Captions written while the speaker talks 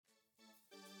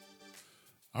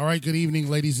All right, good evening,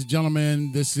 ladies and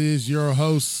gentlemen. This is your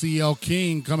host, CL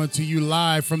King, coming to you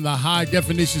live from the High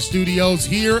Definition Studios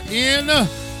here in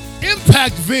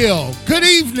Impactville. Good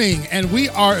evening, and we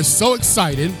are so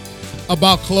excited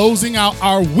about closing out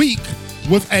our week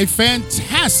with a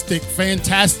fantastic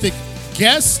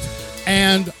guest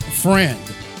and friend.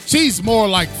 She's more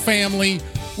like family.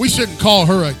 We shouldn't call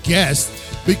her a guest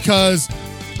because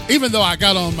even though I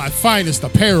got on my finest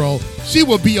apparel, she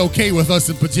will be okay with us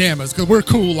in pajamas because we're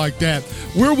cool like that.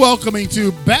 We're welcoming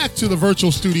back to the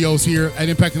virtual studios here at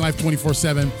Impacting Life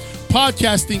 24/7,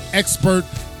 podcasting expert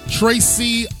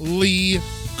Tracy Lee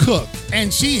Cook.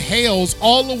 And she hails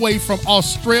all the way from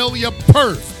Australia,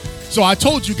 Perth. So I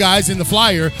told you guys in the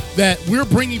flyer that we're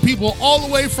bringing people all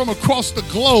the way from across the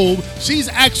globe. She's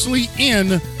actually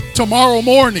in tomorrow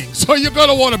morning. So you're going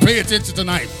to want to pay attention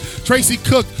tonight. Tracy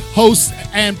Cook, host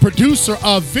and producer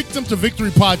of Victim to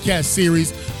Victory podcast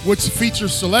series, which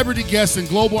features celebrity guests and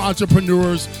global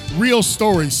entrepreneurs' real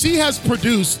stories. She has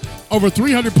produced over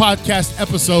 300 podcast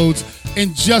episodes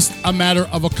in just a matter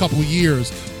of a couple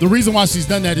years. The reason why she's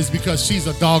done that is because she's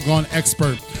a doggone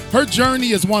expert. Her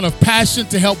journey is one of passion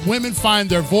to help women find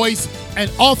their voice and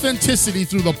authenticity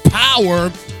through the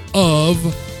power of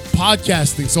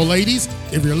podcasting. So ladies,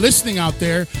 if you're listening out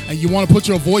there and you want to put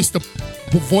your voice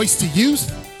to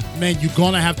use, man, you're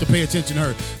going to have to pay attention to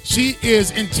her. She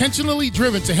is intentionally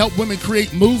driven to help women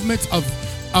create movements of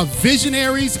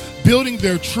visionaries, building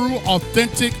their true,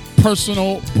 authentic,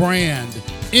 personal brand,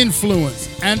 influence,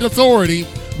 and authority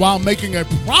while making a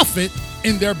profit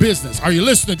in their business. Are you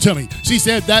listening to me? She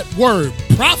said that word,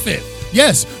 profit.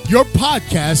 Yes, your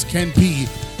podcast can be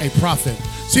a profit.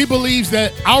 She believes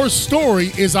that our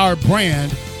story is our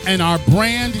brand and our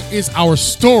brand is our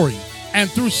story. And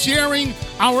through sharing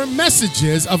our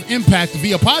messages of impact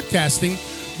via podcasting,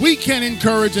 we can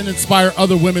encourage and inspire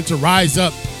other women to rise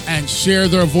up and share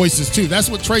their voices too. That's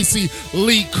what Tracy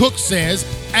Lee Cook says.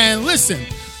 And listen,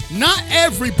 not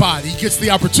everybody gets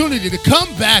the opportunity to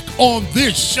come back on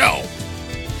this show.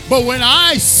 But when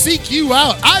I seek you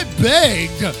out, I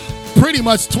begged, pretty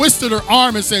much twisted her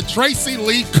arm and said, Tracy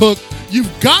Lee Cook,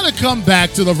 you've got to come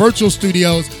back to the virtual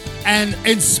studios and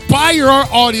inspire our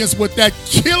audience with that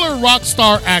killer rock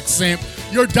star accent,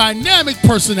 your dynamic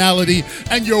personality,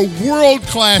 and your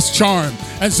world-class charm.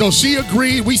 And so she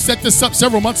agreed. We set this up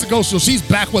several months ago, so she's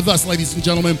back with us, ladies and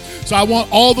gentlemen. So I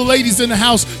want all the ladies in the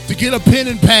house to get a pen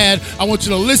and pad. I want you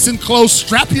to listen close,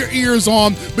 strap your ears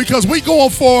on, because we're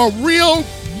going for a real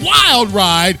wild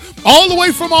ride all the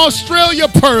way from Australia,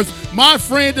 Perth. My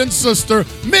friend and sister,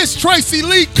 Miss Tracy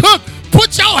Lee Cook.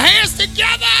 Put your hands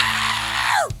together!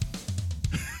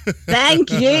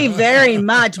 Thank you very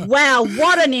much. Wow,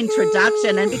 what an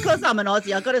introduction. And because I'm an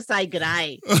Aussie, I've got to say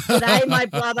g'day. G'day, my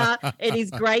brother. It is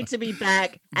great to be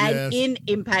back and in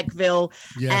Impactville.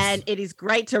 Yes. And it is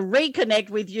great to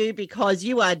reconnect with you because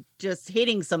you are just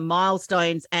hitting some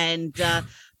milestones and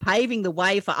paving the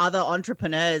way for other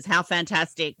entrepreneurs. How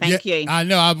fantastic. Thank you. I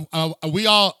know. We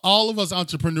all of us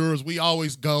entrepreneurs, we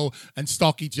always go and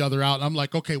stalk each other out. And I'm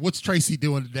like, okay, what's Tracy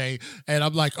doing today? And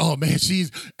I'm like, oh man,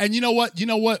 and you know what?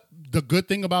 The good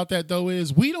thing about that though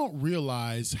is we don't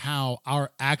realize how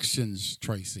our actions,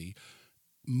 Tracy,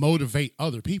 motivate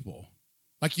other people.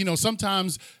 Like,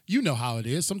 sometimes you know how it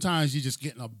is. Sometimes you just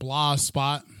get in a blah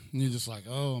spot and you're just like,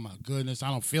 oh my goodness,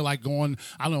 I don't feel like going.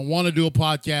 I don't want to do a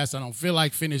podcast. I don't feel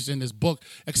like finishing this book,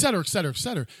 et cetera, et cetera, et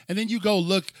cetera. And then you go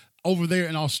look over there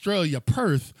in Australia,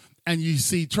 Perth, and you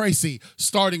see Tracy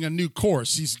starting a new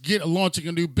course. She's launching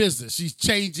a new business. She's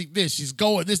changing this. She's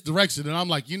going this direction. And I'm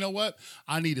like, you know what?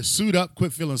 I need to suit up,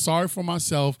 quit feeling sorry for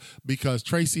myself because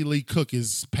Tracy Lee Cook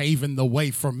is paving the way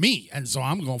for me. And so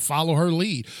I'm going to follow her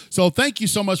lead. So thank you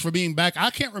so much for being back. I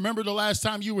can't remember the last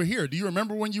time you were here. Do you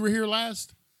remember when you were here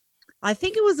last? I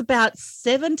think it was about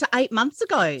 7 to 8 months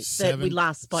ago that we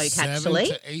last spoke, actually.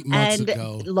 7 to 8 months and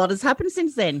ago. A lot has happened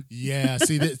since then. Yeah,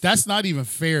 see, that's not even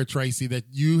fair, Tracy, that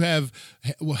you have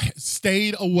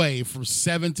stayed away for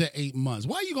 7 to 8 months.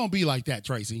 Why are you going to be like that,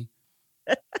 Tracy?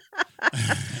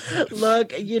 Look,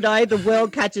 the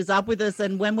world catches up with us,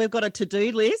 and when we've got a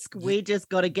to-do list, we just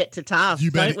got to get to task,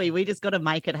 don't we? We just got to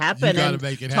make it happen.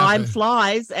 Time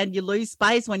flies, and you lose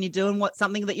space when you're doing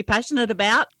something that you're passionate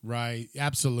about. Right,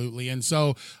 absolutely. And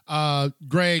so,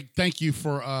 Greg, thank you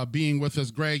for being with us.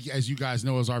 Greg, as you guys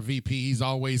know, is our VP. He's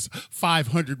always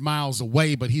 500 miles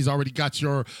away, but he's already got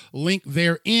your link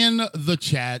there in the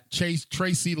chat,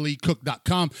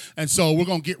 TracyLeeCook.com. And so we're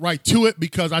going to get right to it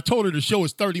because I told her the show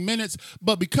is 30 minutes,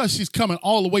 but because she's coming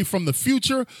all the way from the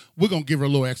future, we're going to give her a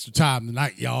little extra time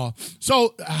tonight, y'all.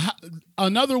 So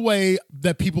another way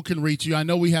that people can reach you, I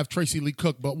know we have Tracy Lee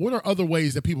Cook, but what are other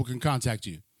ways that people can contact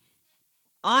you?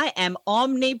 I am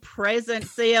omnipresent,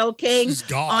 CL King.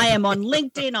 I am on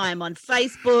LinkedIn. I am on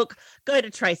Facebook. Go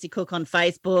to Tracy Cook on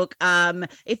Facebook.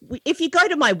 If you go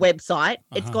to my website,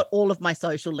 it's got all of my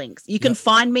social links. You can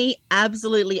find me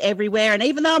absolutely everywhere. And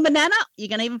even though I'm a nana, you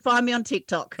can even find me on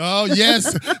TikTok. Oh,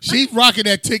 yes. She's rocking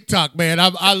that TikTok, man.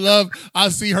 I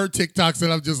see her TikToks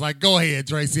and I'm just like, go ahead,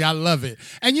 Tracy. I love it.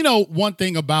 And you know, one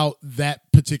thing about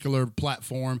that particular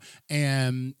platform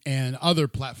and other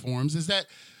platforms is that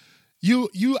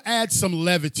you add some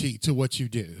levity to what you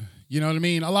do. You know what I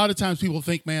mean? A lot of times people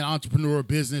think, man, entrepreneur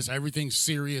business, everything's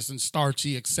serious and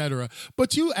starchy, etc.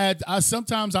 But you add,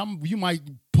 you might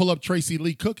pull up Tracy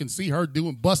Lee Cook and see her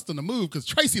busting a move because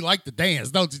Tracy liked to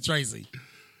dance, don't you, Tracy?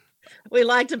 We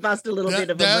like to bust a little bit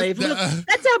of a move. Look,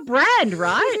 that's our brand,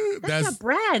 right? That's our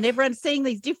brand. Everyone's seeing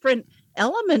these different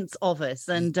elements of us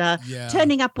and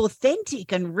turning up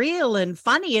authentic and real and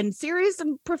funny and serious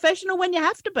and professional when you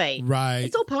have to be. Right.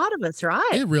 It's all part of us,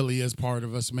 right? It really is part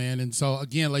of us, man. And so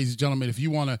again, ladies and gentlemen, if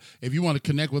you want to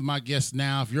connect with my guest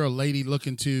now, if you're a lady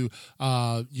looking to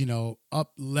level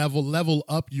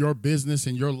up your business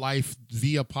and your life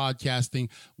via podcasting,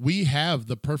 we have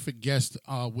the perfect guest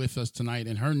with us tonight.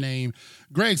 And her name,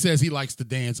 Greg says he likes to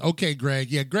dance. Okay, Greg.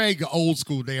 Yeah, Greg, old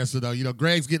school dancer though. You know,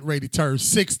 Greg's getting ready to turn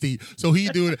 60. So he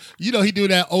do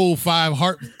that old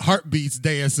 5 heartbeats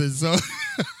dancing. So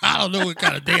I don't know what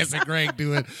kind of dancing Greg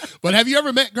doing. But have you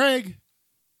ever met Greg?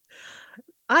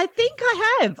 I think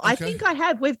I have. Okay. I think I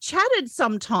have. We've chatted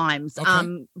sometimes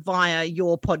via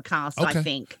your podcast, I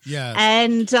think. Yeah.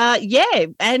 And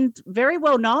and very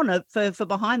well known for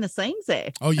behind the scenes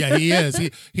there. Oh yeah, he is.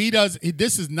 He does.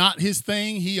 This is not his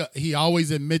thing. He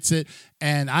always admits it.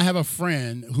 And I have a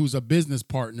friend who's a business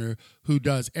partner who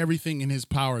does everything in his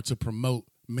power to promote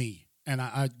me. And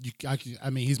I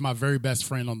mean, he's my very best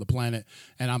friend on the planet,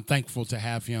 and I'm thankful to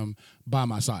have him by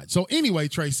my side. So anyway,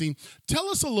 Tracy, tell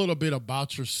us a little bit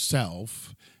about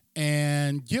yourself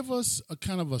and give us a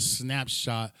kind of a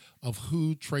snapshot of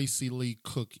who Tracy Lee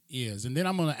Cook is. And then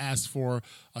I'm going to ask for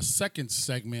a second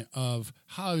segment of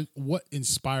what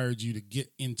inspired you to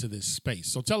get into this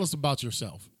space. So tell us about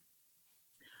yourself.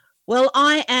 Well,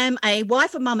 I am a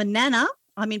wife, a mum, and nana.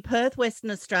 I'm in Perth, Western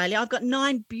Australia. I've got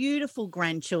 9 beautiful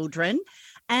grandchildren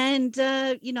and,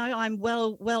 I'm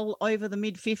well over the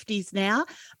mid-50s now,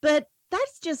 but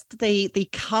that's just the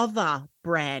cover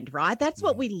brand, right? That's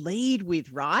what we lead with,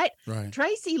 right?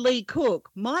 Tracy Lee Cook,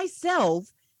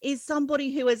 myself, is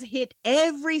somebody who has hit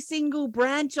every single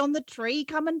branch on the tree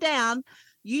coming down.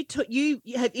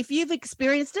 If you've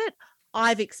experienced it,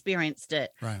 I've experienced it.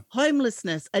 Right.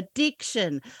 Homelessness,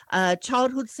 addiction,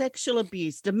 childhood sexual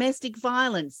abuse, domestic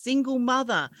violence, single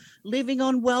mother, living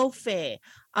on welfare.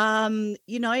 You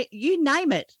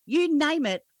name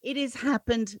it. It has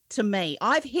happened to me.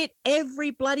 I've hit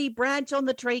every bloody branch on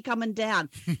the tree coming down.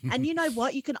 And you know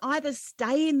what? You can either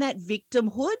stay in that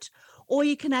victimhood or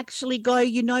you can actually go,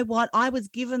 you know what? I was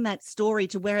given that story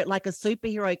to wear it like a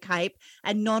superhero cape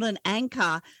and not an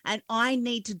anchor. And I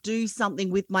need to do something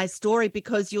with my story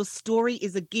because your story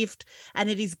is a gift and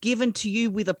it is given to you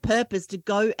with a purpose to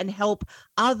go and help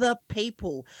other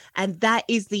people. And that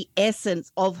is the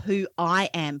essence of who I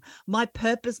am. My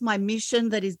purpose, my mission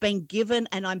that is being given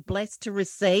and I'm blessed to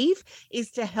receive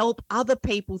is to help other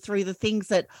people through the things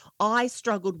that I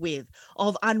struggled with,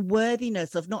 of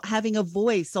unworthiness, of not having a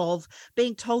voice, of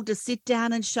being told to sit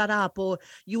down and shut up, or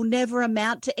you'll never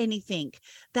amount to anything.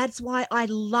 That's why I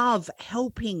love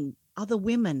helping other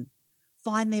women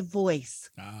find their voice,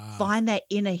 find that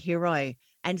inner hero,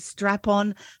 and strap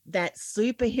on that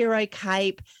superhero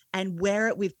cape and wear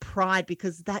it with pride,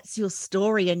 because that's your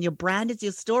story and your brand is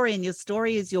your story and your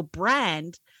story is your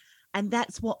brand. And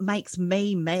that's what makes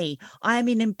me, me. I'm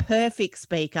an imperfect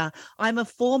speaker. I'm a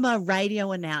former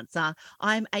radio announcer.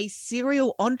 I'm a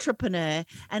serial entrepreneur,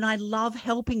 and I love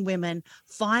helping women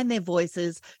find their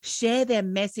voices, share their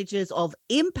messages of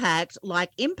impact,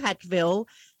 like Impactville,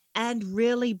 and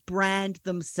really brand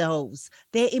themselves,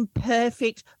 their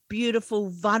imperfect, beautiful,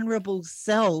 vulnerable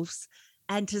selves,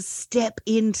 and to step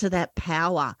into that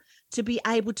power, to be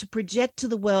able to project to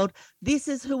the world, this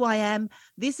is who I am,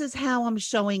 this is how I'm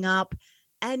showing up,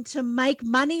 and to make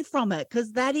money from it,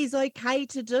 because that is okay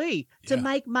to do, to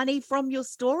make money from your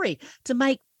story, to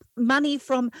make money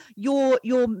from your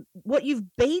what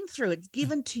you've been through. It's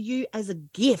given to you as a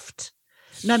gift,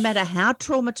 no matter how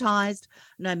traumatized,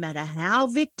 no matter how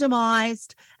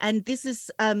victimized. And this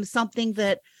is something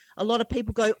that a lot of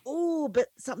people go, oh, but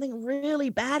something really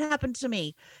bad happened to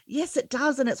me. Yes, it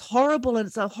does. And it's horrible. And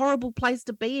it's a horrible place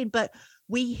to be in. But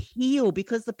we heal,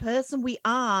 because the person we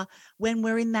are when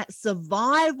we're in that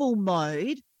survival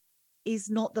mode is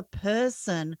not the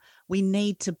person we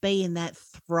need to be in that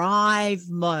thrive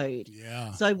mode.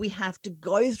 Yeah. So we have to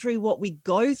go through what we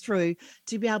go through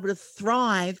to be able to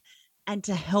thrive and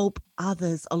to help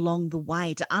others along the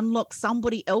way, to unlock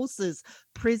somebody else's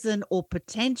prison or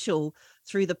potential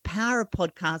through the power of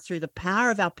podcasts, through the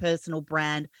power of our personal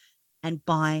brand, and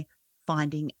by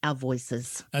finding our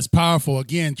voices. That's powerful.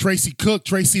 Again, Tracy Cook,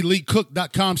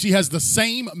 TracyLeeCook.com. She has the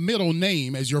same middle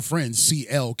name as your friend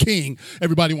CL King.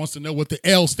 Everybody wants to know what the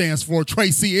L stands for.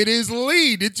 Tracy, it is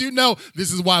Lee. Did you know?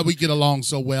 This is why we get along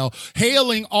so well.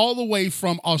 Hailing all the way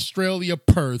from Australia,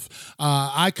 Perth,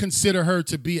 I consider her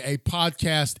to be a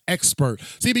podcast expert.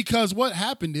 See, because what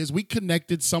happened is we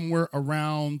connected somewhere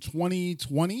around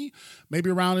 2020, maybe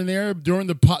around in there during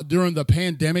the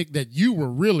pandemic that you were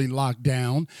really locked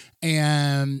down.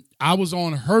 And I was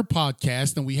on her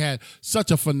podcast, and we had such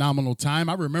a phenomenal time.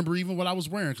 I remember even what I was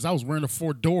wearing, because I was wearing a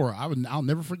four-door. I'll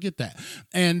never forget that.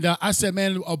 And I said,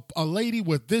 man, a lady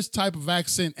with this type of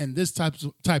accent and this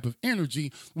type of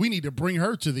energy, we need to bring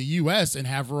her to the U.S. and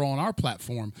have her on our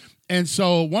platform. And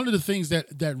so one of the things that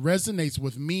resonates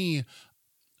with me,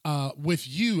 with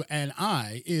you and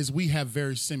I, is we have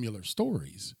very similar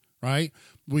stories. Right?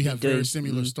 We have very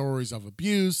similar stories of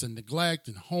abuse and neglect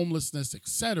and homelessness,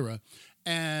 etc.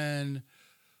 And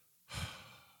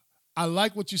I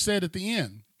like what you said at the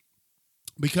end,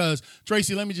 because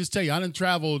Tracy, let me just tell you, I done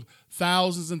traveled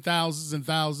thousands and thousands and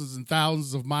thousands and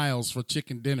thousands of miles for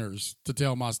chicken dinners to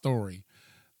tell my story.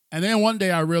 And then one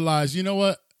day I realized, you know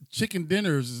what? Chicken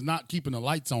dinners is not keeping the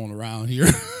lights on around here.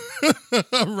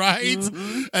 Right?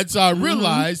 Mm-hmm. And so I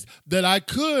realized that I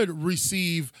could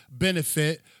receive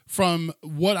benefit from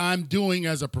what I'm doing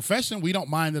as a profession. We don't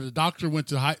mind that a doctor went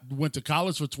to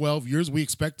college for 12 years. We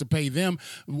expect to pay them.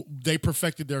 They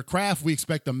perfected their craft. We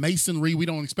expect the masonry. We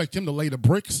don't expect him to lay the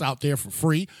bricks out there for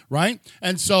free, right?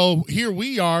 And so here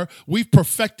we are. We've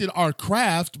perfected our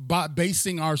craft by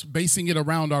basing it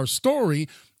around our story.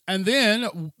 And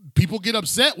then people get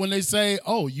upset when they say,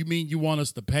 oh, you mean you want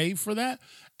us to pay for that?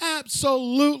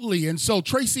 Absolutely. And so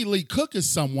Tracy Lee Cook is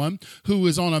someone who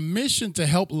is on a mission to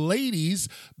help ladies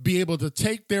be able to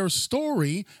take their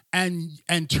story and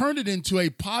turn it into a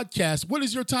podcast. What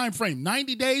is your time frame?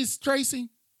 90 days, Tracy?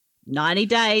 90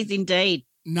 days, indeed.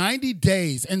 90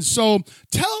 days. And so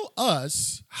tell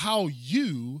us how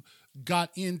you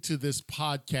got into this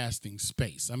podcasting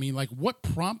space. I mean, like, what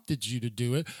prompted you to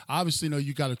do it? Obviously, you know,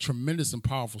 you got a tremendous and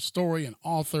powerful story, an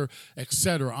author,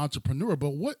 etc., entrepreneur,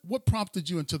 but what prompted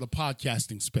you into the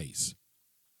podcasting space?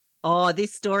 Oh,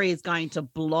 this story is going to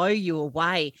blow you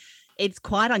away. It's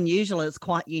quite unusual. It's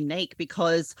quite unique,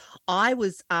 because I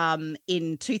was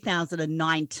in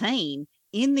 2019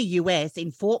 in the US,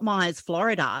 in Fort Myers,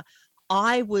 Florida.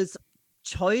 I was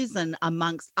chosen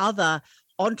amongst other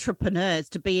entrepreneurs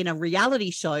to be in a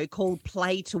reality show called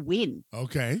Play to Win.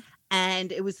 Okay.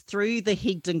 And it was through the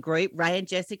Higdon Group, Ray and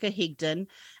Jessica Higdon.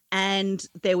 And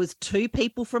there was 2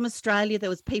 people from Australia. There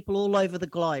was people all over the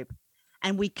globe.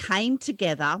 And we came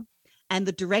together, and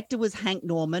the director was Hank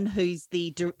Norman, who's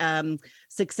the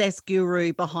success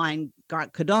guru behind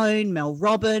Grant Cardone, Mel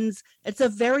Robbins. It's a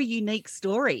very unique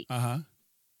story. Uh-huh.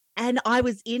 And I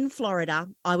was in Florida.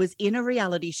 I was in a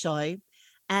reality show.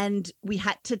 And we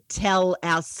had to tell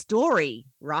our story,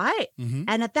 right? Mm-hmm.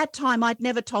 And at that time, I'd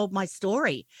never told my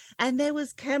story. And there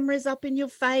was cameras up in your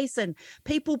face and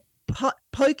people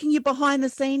poking you behind the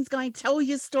scenes going, tell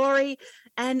your story.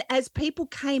 And as people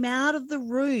came out of the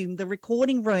room, the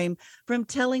recording room, from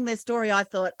telling their story, I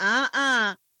thought,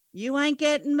 you ain't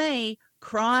getting me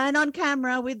crying on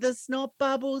camera with the snot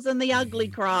bubbles and the ugly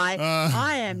cry.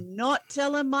 I am not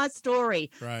telling my story.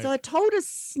 Right. So I told a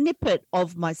snippet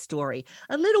of my story,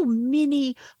 a little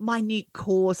mini, minute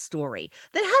core story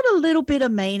that had a little bit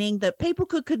of meaning that people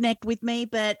could connect with me,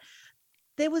 but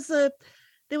there was a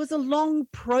long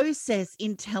process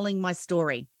in telling my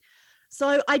story.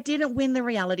 So I didn't win the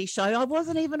reality show. I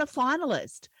wasn't even a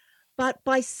finalist. But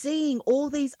by seeing all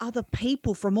these other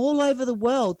people from all over the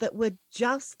world that were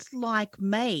just like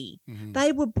me, mm-hmm.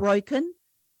 They were broken,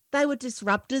 they were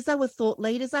disruptors, they were thought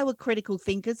leaders, they were critical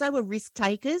thinkers, they were risk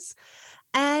takers.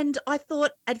 And I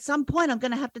thought at some point I'm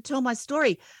going to have to tell my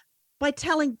story. By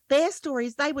telling their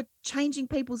stories, they were changing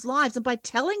people's lives. And by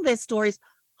telling their stories,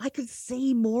 I could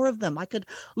see more of them. I could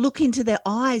look into their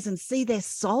eyes and see their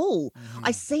soul. Mm-hmm.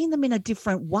 I seen them in a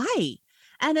different way.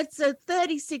 And it's a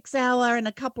 36-hour and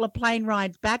a couple of plane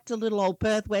rides back to little old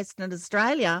Perth, Western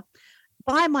Australia,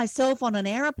 by myself on an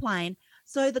aeroplane,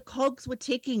 So the cogs were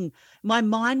ticking. My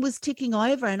mind was ticking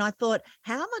over. And I thought,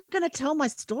 how am I going to tell my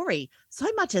story? So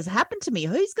much has happened to me.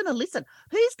 Who's going to listen?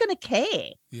 Who's going to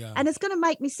care? Yeah. And it's going to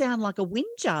make me sound like a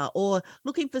whinger or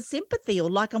looking for sympathy or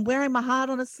like I'm wearing my heart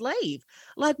on a sleeve.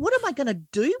 Like, what am I going to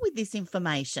do with this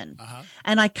information?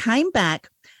 And I came back,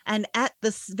 and at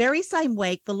this very same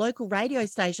week, the local radio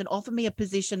station offered me a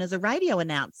position as a radio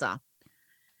announcer.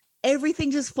 Everything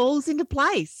just falls into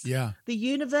place. Yeah. The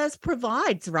universe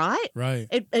provides, right? Right.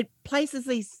 It places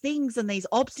these things and these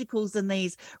obstacles and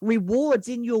these rewards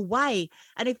in your way.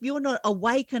 And if you're not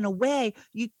awake and aware,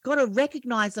 you got to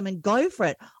recognize them and go for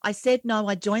it. I said no.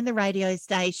 I joined the radio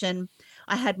station.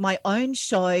 I had my own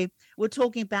show. We're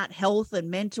talking about health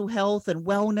and mental health and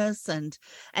wellness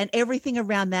and everything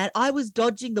around that. I was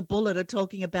dodging the bullet of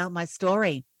talking about my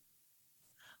story.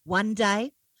 One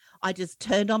day, I just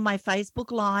turned on my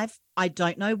Facebook Live. I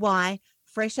don't know why.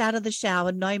 Fresh out of the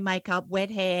shower, no makeup,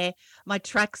 wet hair, my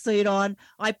tracksuit on.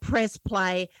 I press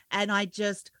play and I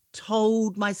just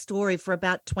told my story for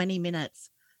about 20 minutes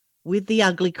with the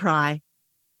ugly cry,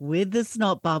 with the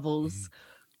snot bubbles,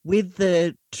 with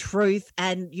the truth.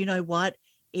 And you know what?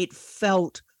 It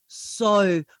felt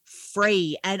so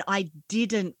free. And I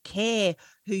didn't care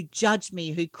who judged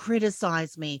me, who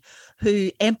criticized me,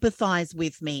 who empathized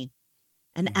with me.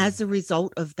 And as a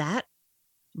result of that,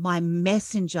 my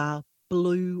messenger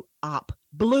blew up.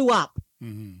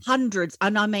 Hundreds,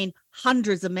 and I mean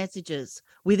hundreds of messages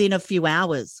within a few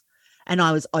hours. And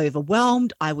I was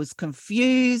overwhelmed. I was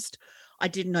confused. I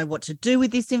didn't know what to do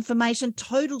with this information.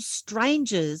 Total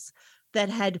strangers that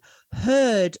had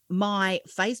heard my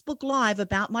Facebook Live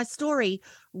about my story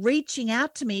reaching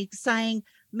out to me saying,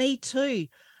 me too.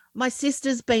 My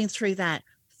sister's been through that.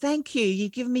 Thank you.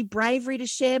 You've given me bravery to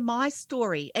share my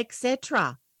story,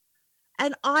 etc.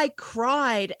 And I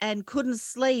cried and couldn't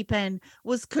sleep and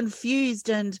was confused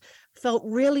and felt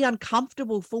really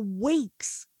uncomfortable for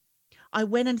weeks. I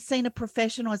went and seen a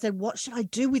professional. I said, what should I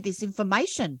do with this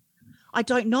information? I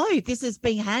don't know. This is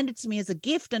being handed to me as a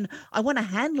gift and I want to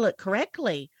handle it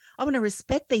correctly. I want to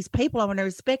respect these people. I want to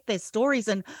respect their stories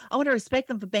and I want to respect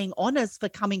them for being honest, for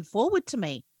coming forward to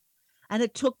me. And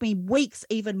it took me weeks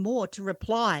even more to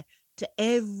reply to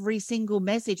every single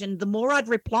message. And the more I'd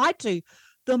reply to,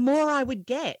 the more I would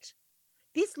get.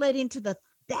 This led into the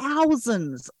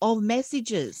thousands of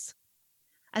messages.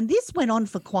 And this went on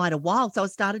for quite a while. So I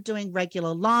started doing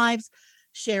regular lives,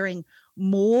 sharing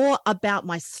more about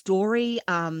my story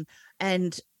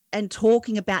and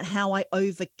talking about how I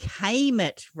overcame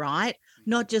it, right?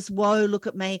 Not just, whoa, look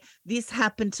at me. This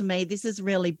happened to me. This is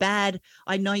really bad.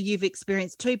 I know you've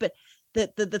experienced too, but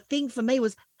the thing for me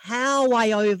was how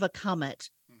I overcome it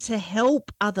to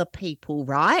help other people,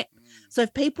 right? So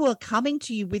if people are coming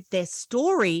to you with their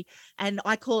story, and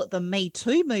I call it the Me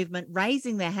Too movement,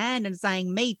 raising their hand and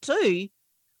saying, me too,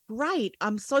 great.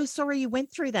 I'm so sorry you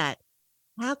went through that.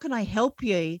 How can I help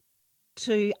you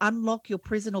to unlock your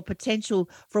prison or potential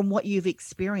from what you've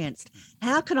experienced?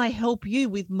 How can I help you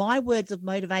with my words of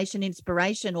motivation,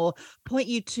 inspiration, or point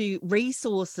you to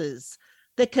resources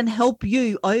that can help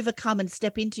you overcome and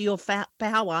step into your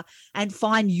power and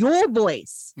find your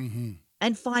voice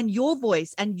and find your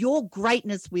voice and your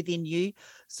greatness within you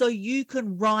so you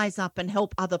can rise up and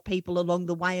help other people along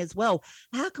the way as well?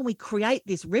 How can we create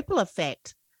this ripple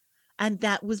effect? And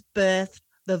that was birthed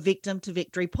the Victim to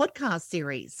Victory podcast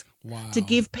series. Wow. To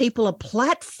give people a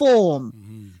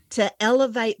platform to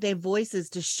elevate their voices,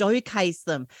 to showcase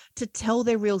them, to tell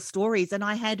their real stories. And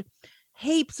I had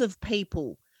heaps of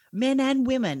people, men and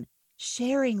women,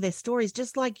 sharing their stories,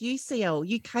 just like you, CL.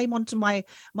 You came onto my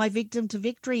Victim to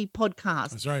Victory podcast.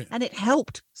 That's right. And it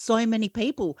helped so many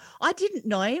people. I didn't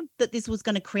know that this was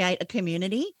going to create a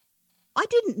community. I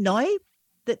didn't know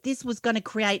that this was going to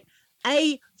create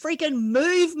a freaking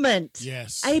movement.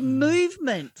 Yes. A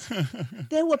movement.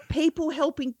 There were people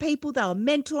helping people. They were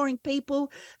mentoring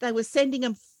people. They were sending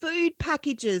them food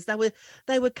packages.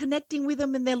 They were connecting with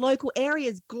them in their local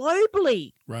areas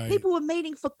globally. Right. People were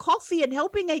meeting for coffee and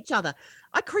helping each other.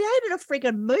 I created a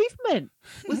freaking movement.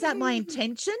 Was that my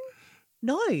intention?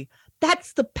 No.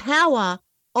 That's the power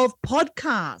of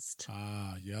podcast.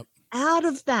 Yep. Out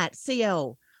of that,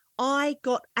 CL, I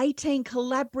got 18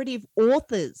 collaborative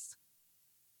authors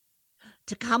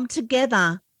to come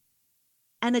together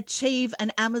and achieve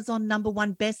an Amazon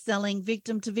 #1 best-selling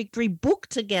Victim to Victory book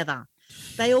together.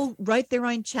 They all wrote their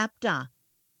own chapter.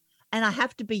 And I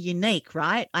have to be unique,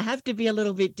 right? I have to be a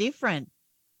little bit different.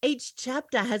 Each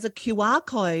chapter has a QR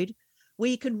code where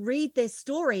you can read their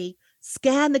story,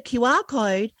 scan the QR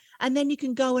code, and then you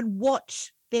can go and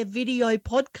watch their video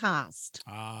podcast.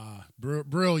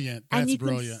 Brilliant. That's and you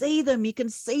brilliant. can see them. You can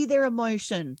see their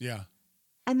emotion. Yeah.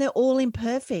 and they're all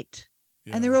imperfect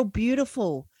and they're all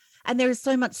beautiful. And there is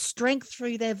so much strength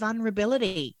through their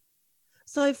vulnerability.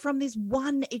 So from this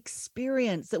one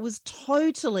experience that was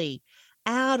totally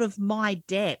out of my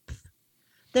depth,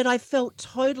 that I felt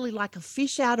totally like a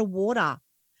fish out of water,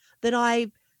 that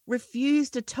I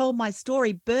refused to tell my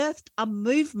story, birthed a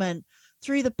movement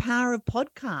through the power of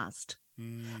podcast.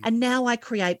 And now I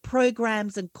create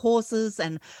programs and courses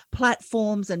and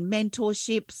platforms and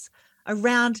mentorships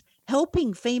around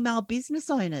helping female business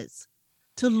owners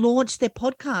to launch their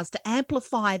podcast, to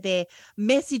amplify their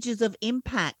messages of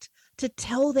impact, to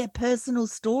tell their personal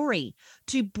story,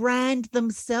 to brand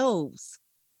themselves.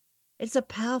 It's a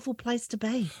powerful place to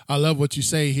be. I love what you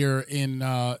say here in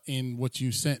what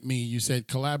you sent me. You said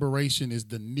collaboration is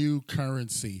the new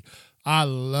currency. I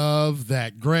love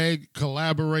that, Greg.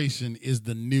 Collaboration is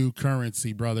the new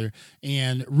currency, brother.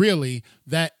 And really,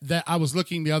 that I was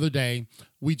looking the other day.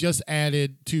 We just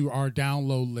added to our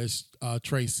download list,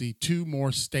 Tracy, 2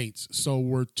 more states. So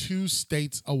we're 2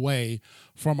 states away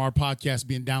from our podcast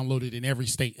being downloaded in every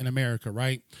state in America,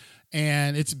 right?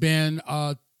 And it's been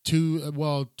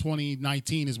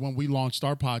 2019 is when we launched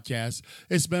our podcast.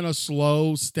 It's been a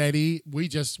slow, steady. We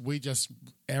just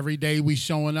every day we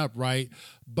showing up, right?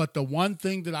 But the one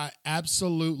thing that I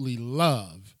absolutely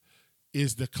love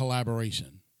is the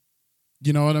collaboration.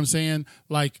 You know what I'm saying?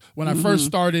 Like when I first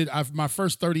started, my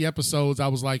first 30 episodes, I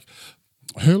was like,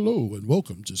 hello and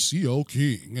welcome to CL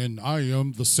King, and I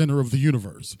am the center of the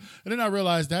universe. And then I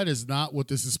realized that is not what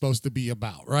this is supposed to be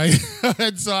about, right?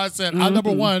 And so I said,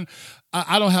 number one,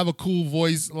 I don't have a cool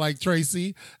voice like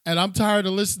Tracy, and I'm tired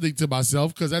of listening to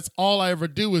myself because that's all I ever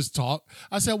do is talk.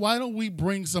 I said, why don't we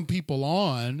bring some people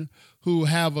on who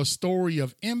have a story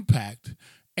of impact?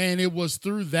 And it was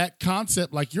through that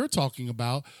concept like you're talking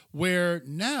about, where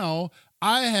now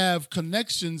I have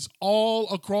connections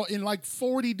all across in like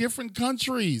 40 different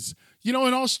countries. You know,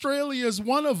 and Australia is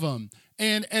one of them.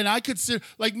 And I could sit,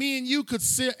 like me and you could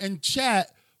sit and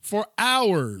chat for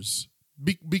hours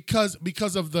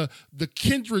because of the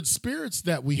kindred spirits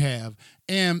that we have.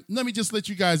 And let me just let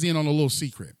you guys in on a little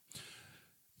secret.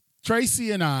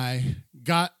 Tracy and I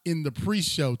got in the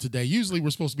pre-show today. Usually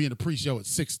we're supposed to be in the pre-show at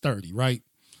 6:30, right?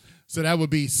 So that would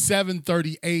be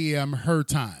 7:30 a.m. her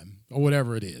time or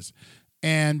whatever it is.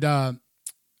 And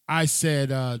I said,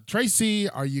 Tracy,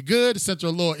 are you good? I sent her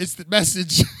a little instant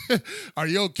message. Are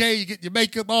you okay? You get your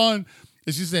makeup on?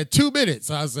 And she said, 2 minutes.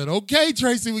 So I said, okay,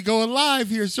 Tracy, we going live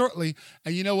here shortly.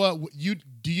 And you know what?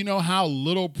 Do you know how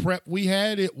little prep we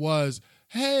had? It was,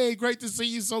 hey, great to see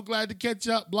you. So glad to catch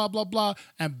up, blah, blah, blah.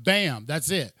 And bam, that's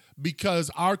it.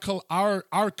 Because our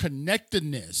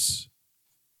connectedness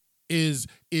is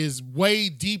way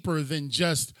deeper than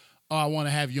just, oh, I want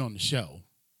to have you on the show.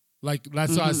 Like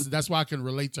that's why I can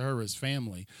relate to her as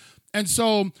family. And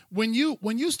so when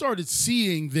you started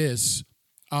seeing this,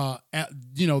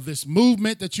 this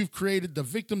movement that you've created, the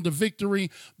Victim to Victory,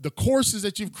 the courses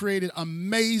that you've created,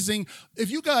 amazing.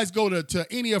 If you guys go to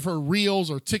any of her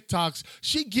reels or TikToks,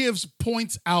 she gives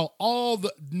points out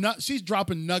she's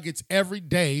dropping nuggets every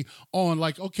day on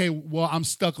like, okay, well, I'm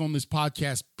stuck on this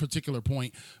podcast particular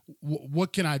point.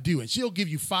 What can I do? And she'll give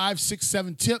you 5, 6,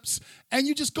 7 tips and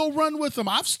you just go run with them.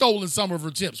 I've stolen some of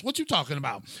her tips. What you talking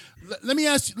about? Let me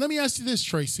ask you this,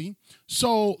 Tracy.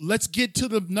 So let's get to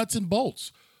the nuts and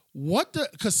bolts.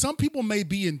 Because some people may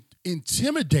be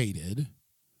intimidated,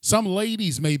 some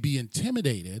ladies may be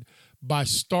intimidated by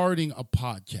starting a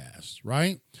podcast,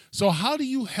 right? So how do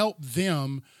you help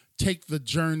them take the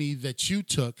journey that you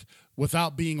took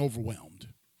without being overwhelmed?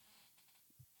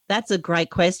 That's a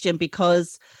great question,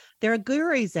 because there are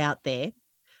gurus out there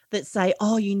that say,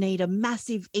 oh, you need a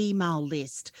massive email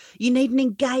list. You need an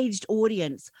engaged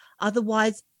audience.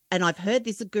 Otherwise, and I've heard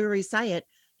this guru say it,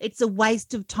 it's a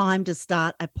waste of time to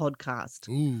start a podcast.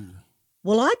 Ooh.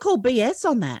 Well, I call BS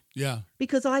on that. Yeah.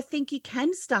 Because I think you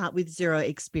can start with zero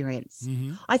experience.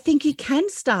 Mm-hmm. I think you can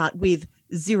start with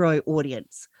zero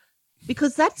audience,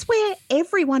 because that's where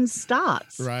everyone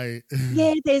starts. Right.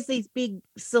 Yeah, there's these big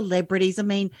celebrities. I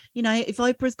mean, you know, if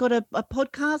Oprah's got a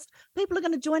podcast, people are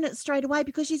going to join it straight away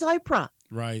because she's Oprah.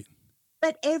 Right.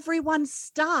 But everyone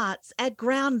starts at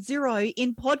ground zero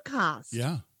in podcasts.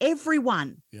 Yeah.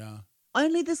 Everyone. Yeah.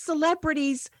 Only the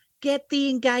celebrities get the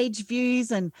engaged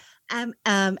views and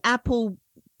Apple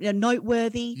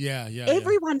noteworthy. Yeah.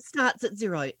 Everyone starts at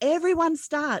zero. Everyone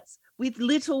starts with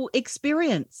little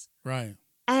experience. Right.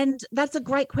 And that's a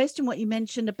great question, what you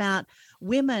mentioned about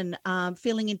women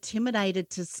feeling intimidated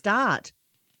to start.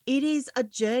 It is a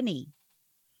journey.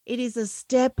 It is a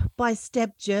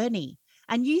step-by-step journey.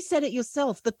 And you said it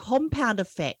yourself, the compound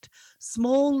effect.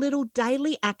 Small little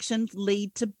daily actions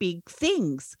lead to big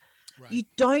things. Right. You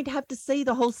don't have to see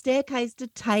the whole staircase to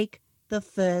take the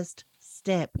first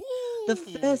step. Ooh. The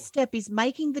first step is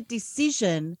making the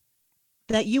decision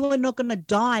that you are not going to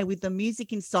die with the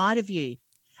music inside of you.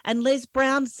 And Les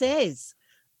Brown says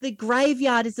the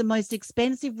graveyard is the most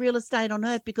expensive real estate on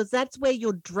earth because that's where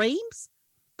your dreams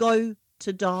go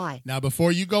to die. Now,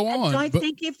 before you go on, don't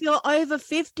think if you're over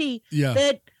 50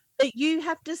 that you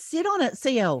have to sit on it,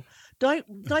 CL.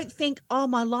 Don't think, oh,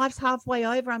 my life's halfway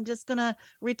over. I'm just going to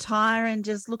retire and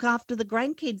just look after the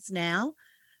grandkids now.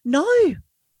 No.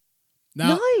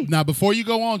 Now, before you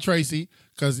go on, Tracy,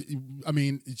 because, I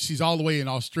mean, she's all the way in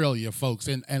Australia, folks,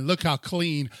 and look how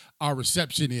clean our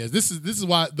reception is. This is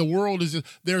why the world is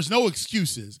 – there's no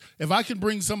excuses. If I can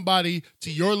bring somebody to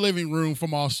your living room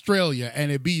from Australia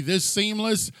and it be this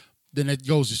seamless, then it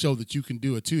goes to show that you can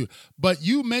do it too. But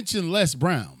you mentioned Les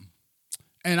Brown,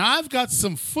 and I've got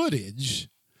some footage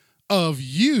of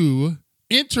you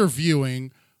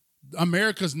interviewing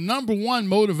America's #1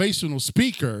 motivational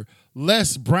speaker,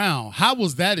 Les Brown. How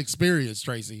was that experience,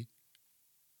 Tracy?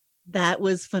 That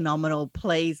was phenomenal.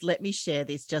 Please let me share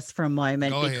this just for a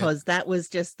moment because that was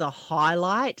just the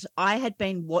highlight. I had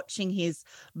been watching his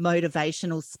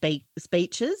motivational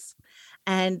speeches,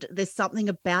 and there's something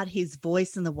about his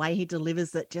voice and the way he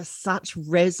delivers that just such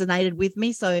resonated with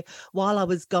me. So while I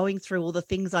was going through all the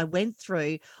things I went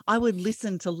through, I would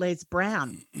listen to Les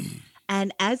Brown.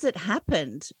 And as it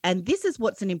happened, and this is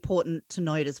what's important to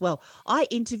note as well, I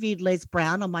interviewed Les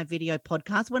Brown on my video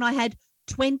podcast when I had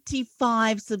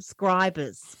 25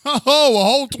 subscribers. Oh, a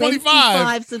whole 25.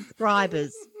 25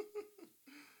 subscribers.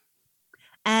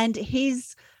 And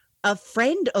a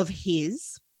friend of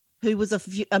his, who was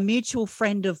a mutual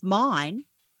friend of mine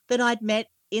that I'd met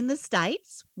in the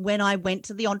States when I went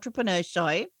to the Entrepreneur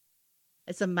Show.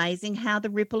 It's amazing how the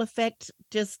ripple effect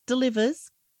just delivers.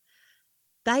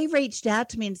 They reached out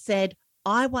to me and said,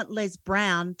 I want Les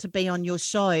Brown to be on your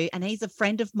show, and he's a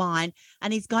friend of mine,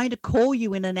 and he's going to call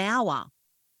you in an hour.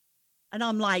 And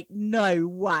I'm like, no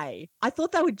way. I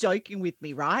thought they were joking with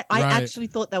me, right? I actually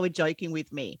thought they were joking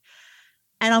with me.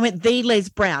 And I went, the Les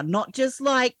Brown, not just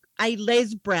like a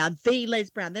Les Brown, the Les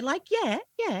Brown. They're like, yeah.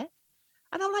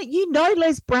 And I'm like, you know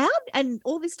Les Brown? And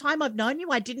all this time I've known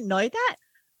you, I didn't know that.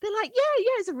 They're like,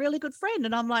 yeah, he's a really good friend.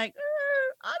 And I'm like,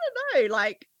 I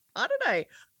don't know.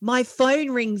 My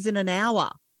phone rings in an hour.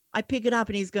 I pick it up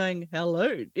and he's going,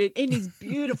 hello, in his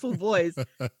beautiful voice.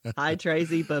 Hi,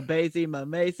 Tracy, Babesi,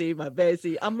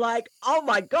 Mamesi. I'm like, oh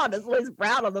my God, it's Les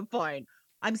Brown on the phone.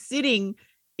 I'm sitting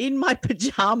in my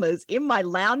pajamas in my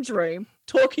lounge room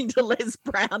talking to Les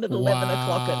Brown at 11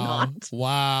 o'clock at night.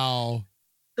 Wow.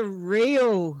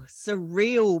 Surreal,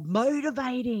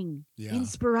 motivating,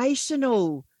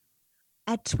 inspirational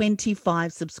at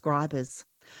 25 subscribers.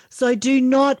 So do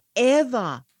not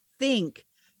ever think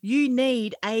you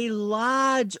need a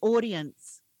large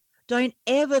audience. Don't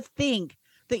ever think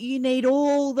that you need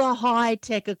all the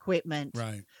high-tech equipment.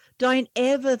 Right. Don't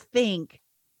ever think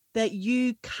that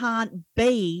you can't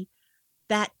be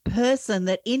that person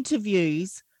that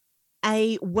interviews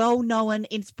a well-known,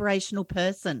 inspirational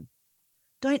person.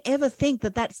 Don't ever think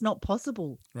that that's not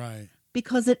possible. Right.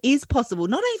 Because it is possible.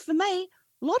 Not only for me,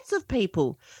 lots of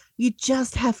people. You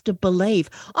just have to believe.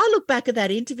 I look back at that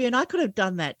interview and I could have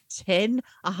done that 10,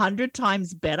 100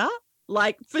 times better.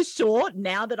 Like, for sure,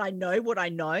 now that I know what I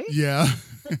know. Yeah.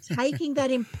 But taking that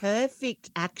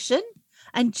imperfect action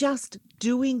and just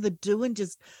doing the and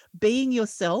just being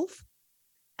yourself.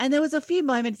 And there was a few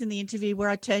moments in the interview where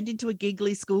I turned into a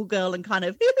giggly schoolgirl and kind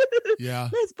of,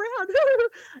 Les Brown,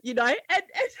 and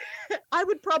I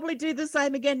would probably do the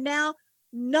same again now,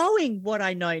 knowing what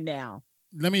I know now.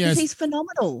 He's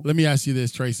phenomenal. Let me ask you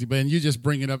this, Tracy, and you just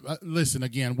bring it up. Listen,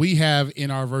 again, we have in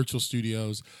our virtual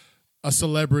studios a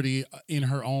celebrity in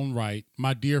her own right,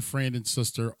 my dear friend and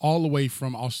sister, all the way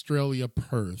from Australia,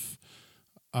 Perth,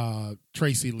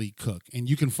 Tracy Lee Cook. And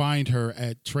you can find her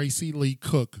at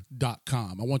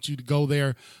tracyleecook.com. I want you to go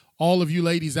there. All of you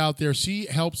ladies out there, she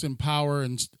helps empower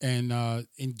and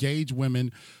engage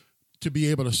women to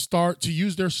be able to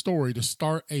use their story to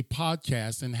start a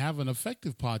podcast and have an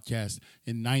effective podcast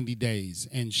in 90 days.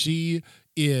 And she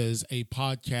is a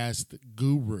podcast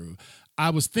guru.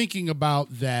 I was thinking about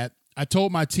that. I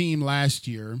told my team last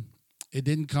year, it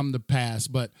didn't come to pass,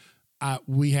 but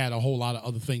we had a whole lot of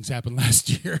other things happen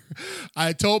last year.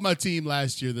 I told my team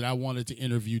last year that I wanted to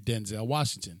interview Denzel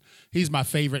Washington. He's my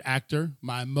favorite actor,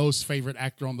 my most favorite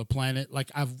actor on the planet.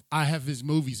 Like I have his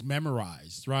movies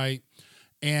memorized, right?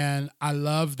 And I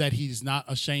love that he's not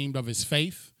ashamed of his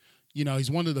faith.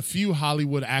 He's one of the few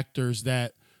Hollywood actors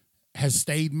that has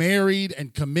stayed married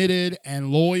and committed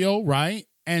and loyal, right?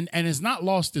 And has not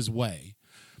lost his way.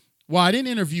 Well, I didn't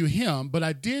interview him, but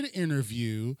I did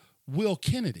interview Will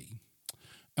Kennedy.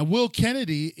 And Will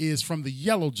Kennedy is from the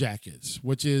Yellow Jackets,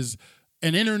 which is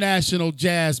an international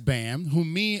jazz band who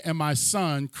me and my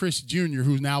son, Chris Jr.,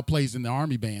 who now plays in the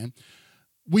Army band,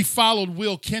 we followed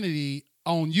Will Kennedy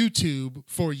on YouTube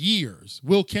for years.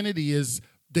 Will Kennedy is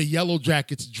the Yellow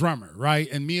Jackets drummer, right?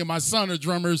 And me and my son are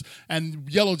drummers, and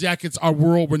Yellow Jackets are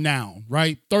world renowned,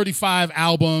 right? 35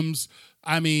 albums.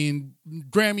 I mean,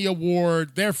 Grammy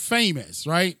Award. They're famous,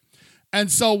 right? And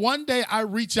so one day I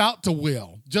reach out to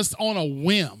Will just on a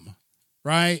whim,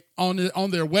 right? On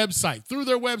their website, through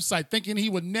their website, thinking he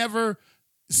would never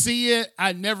see it.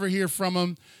 I'd never hear from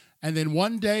him. And then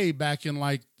one day back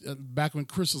when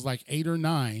Chris was like 8 or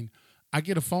 9, I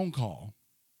get a phone call.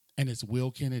 And it's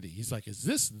Will Kennedy. He's like, is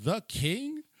this the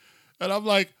King? And I'm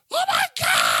like, oh my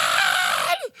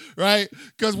God! Right?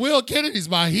 Because Will Kennedy's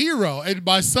my hero and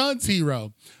my son's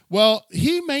hero. Well,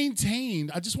 he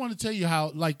maintained, I just want to tell you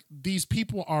how, like, these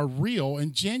people are real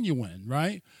and genuine,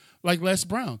 right? Like Les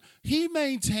Brown. He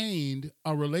maintained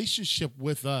a relationship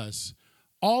with us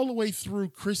all the way through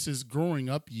Chris's growing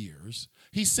up years.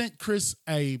 He sent Chris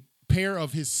a pair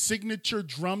of his signature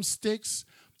drumsticks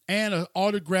and an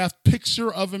autographed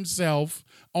picture of himself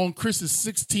on Chris's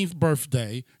 16th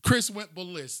birthday. Chris went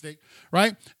ballistic,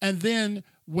 right? And then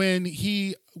when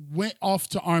he went off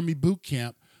to Army boot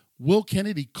camp, Will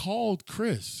Kennedy called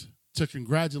Chris to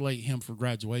congratulate him for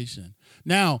graduation.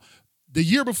 Now, the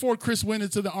year before Chris went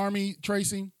into the Army,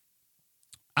 Tracy,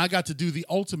 I got to do the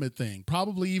ultimate thing,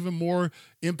 probably even more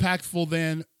impactful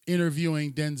than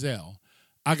interviewing Denzel.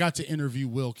 I got to interview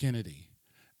Will Kennedy.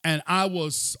 And I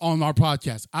was on our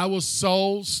podcast. I was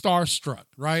so starstruck,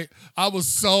 right? I was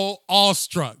so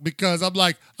awestruck because I'm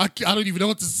like, I don't even know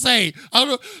what to say. I don't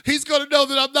know. He's going to know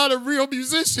that I'm not a real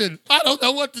musician. I don't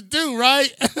know what to do,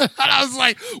 right? And I was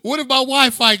like, what if my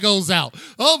Wi-Fi goes out?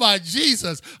 Oh, my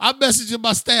Jesus. I'm messaging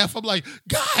my staff. I'm like,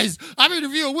 guys, I'm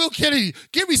interviewing Will Kennedy.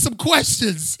 Give me some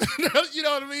questions. You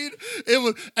know what I mean?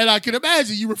 And I can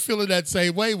imagine you were feeling that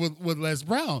same way with Les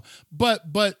Brown. But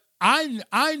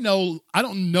I know, I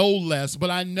don't know Les, but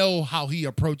I know how he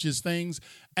approaches things.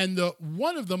 And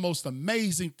one of the most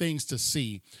amazing things to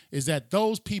see is that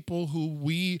those people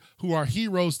who are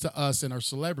heroes to us and are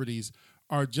celebrities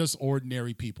are just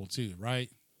ordinary people too, right?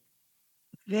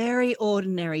 Very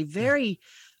ordinary, very,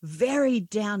 very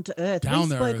down to earth. We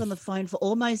spoke on the phone for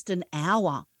almost an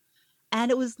hour. And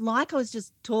it was like I was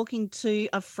just talking to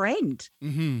a friend.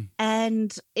 Mm-hmm.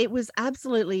 And it was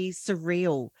absolutely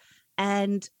surreal.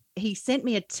 And he sent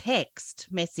me a text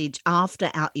message after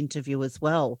our interview as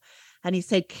well. And he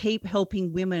said, keep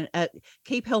helping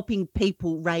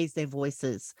people raise their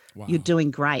voices. Wow. You're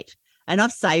doing great. And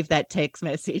I've saved that text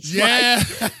message. Yeah.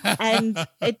 And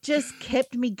it just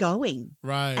kept me going.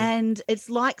 Right. And it's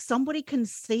like somebody can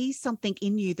see something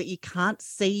in you that you can't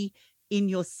see in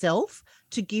yourself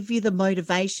to give you the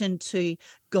motivation to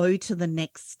go to the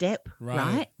next step.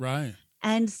 Right. Right.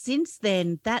 And since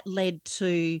then, that led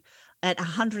to, at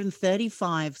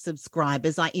 135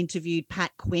 subscribers, I interviewed Pat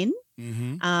Quinn,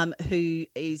 mm-hmm. Who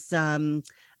is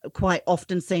quite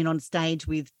often seen on stage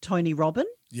with Tony Robbins.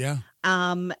 Yeah.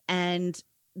 And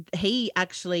he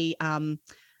actually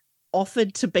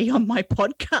offered to be on my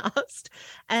podcast.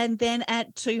 And then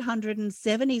at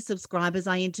 270 subscribers,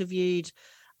 I interviewed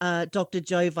Dr.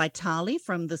 Joe Vitale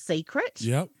from The Secret.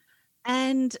 Yep.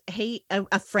 And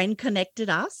a friend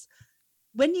connected us.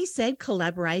 When you said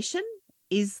collaboration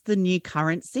is the new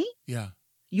currency. Yeah.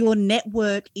 Your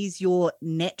network is your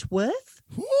net worth.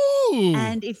 Ooh.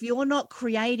 And if you're not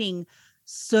creating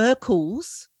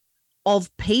circles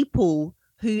of people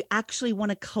who actually want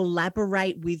to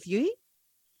collaborate with you,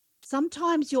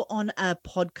 sometimes you're on a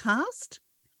podcast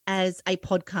as a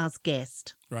podcast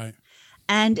guest. Right.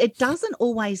 And it doesn't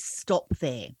always stop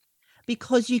there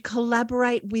because you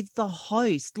collaborate with the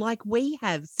host like we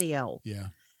have, CL. Yeah.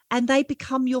 And they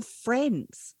become your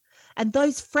friends. And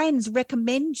those friends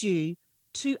recommend you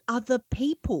to other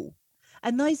people.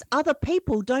 And those other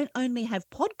people don't only have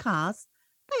podcasts,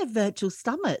 they have virtual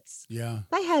summits. Yeah.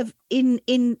 They have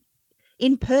in-person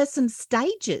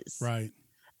stages. Right.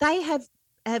 They have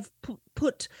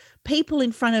put people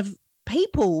in front of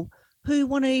people who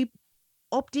want to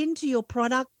opt into your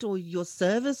product or your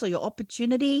service or your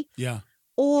opportunity. Yeah.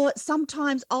 Or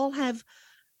sometimes I'll have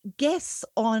guests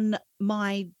on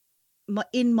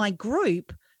in my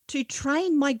group to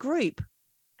train my group,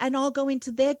 and I'll go into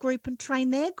their group and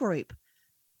train their group.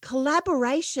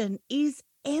 Collaboration is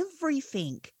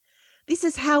everything. This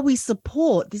is how we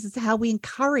support. This is how we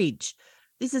encourage.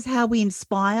 This is how we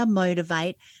inspire,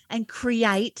 motivate, and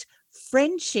create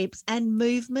friendships and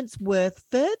movements worth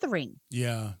furthering.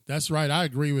 Yeah, that's right. I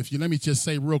agree with you. Let me just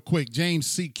say real quick, James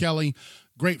C. Kelly,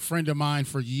 great friend of mine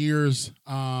for years.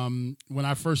 When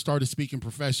I first started speaking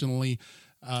professionally,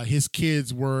 his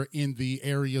kids were in the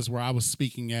areas where I was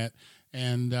speaking at,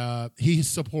 and he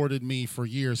supported me for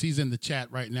years. He's in the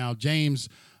chat right now. James,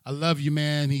 I love you,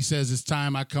 man. He says it's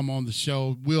time I come on the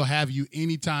show. We'll have you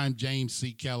anytime, James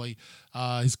C. Kelly.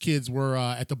 His kids were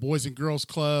at the Boys and Girls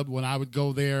Club when I would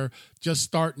go there, just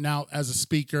starting out as a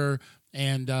speaker.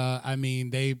 And I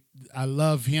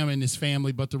love him and his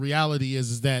family. But the reality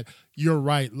is that you're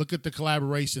right. Look at the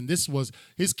collaboration.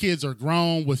 His kids are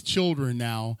grown with children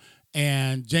now.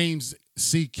 And James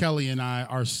C. Kelly and I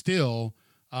are still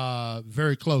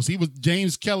very close.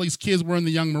 James Kelly's kids were in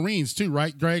the Young Marines too,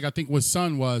 right, Greg? I think his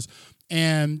son was.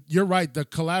 And you're right. The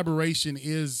collaboration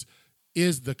is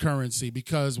the currency,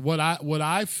 because what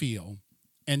I feel,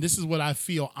 and this is what I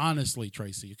feel honestly,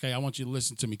 Tracy. Okay, I want you to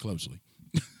listen to me closely.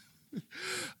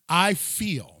 I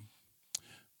feel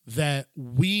that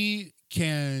we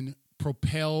can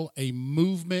propel a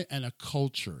movement and a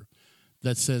culture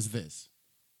that says this.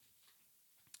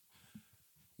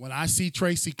 When I see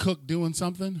Tracy Cook doing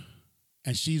something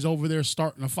and she's over there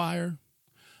starting a fire,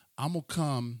 I'm going to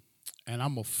come and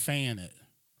I'm going to fan it,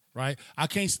 right? I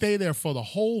can't stay there for the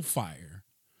whole fire,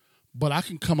 but I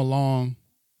can come along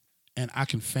and I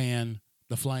can fan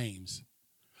the flames,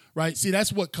 right? See,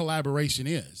 that's what collaboration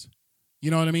is. You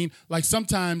know what I mean? Like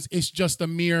sometimes it's just a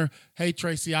mere, hey,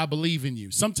 Tracy, I believe in you.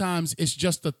 Sometimes it's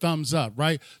just a thumbs up,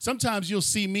 right? Sometimes you'll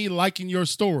see me liking your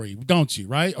story, don't you,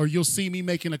 right? Or you'll see me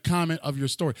making a comment of your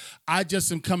story. I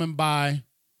just am coming by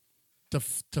to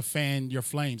fan your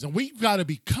flames. And we've got to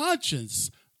be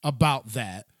conscious about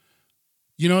that.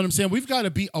 You know what I'm saying? We've got to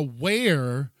be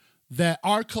aware that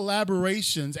our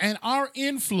collaborations and our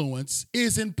influence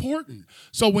is important.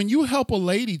 So when you help a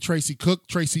lady, Tracy Cook,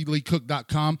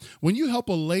 TracyLeeCook.com, when you help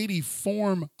a lady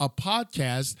form a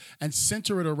podcast and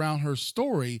center it around her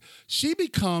story, she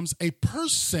becomes a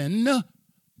person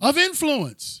of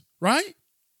influence, right?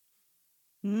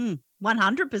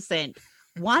 100%.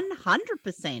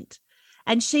 100%.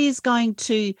 And she's going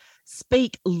to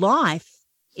speak life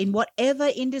in whatever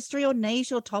industry or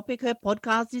niche or topic her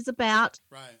podcast is about.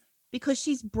 Right. Because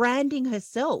she's branding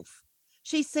herself.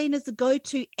 She's seen as a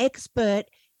go-to expert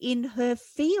in her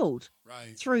field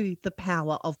through the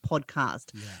power of podcast.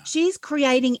 Yeah. She's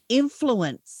creating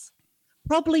influence,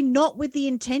 probably not with the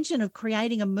intention of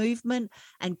creating a movement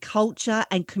and culture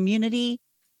and community,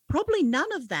 probably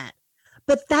none of that.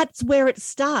 But that's where it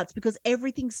starts, because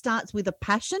everything starts with a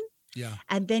passion. Yeah.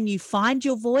 And then you find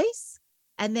your voice,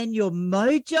 and then your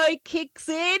mojo kicks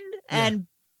in and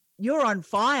you're on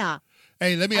fire.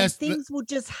 Hey, let me ask. Things will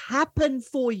just happen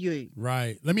for you.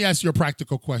 Right. Let me ask you a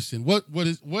practical question. What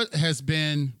has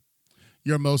been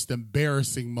your most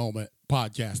embarrassing moment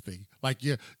podcasting? Like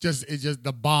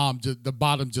the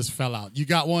bottom just fell out. You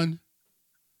got one?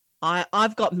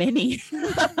 I've got many.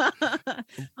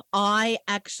 I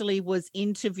actually was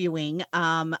interviewing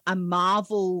a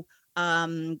Marvel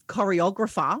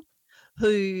choreographer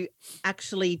who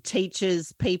actually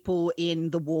teaches people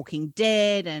in The Walking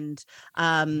Dead and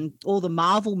all the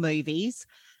Marvel movies.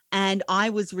 And I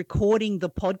was recording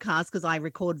the podcast, because I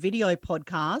record video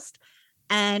podcast.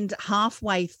 And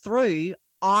halfway through,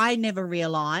 I never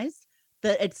realized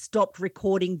that it stopped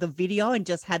recording the video and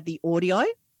just had the audio.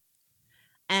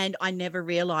 And I never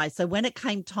realized. So when it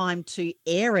came time to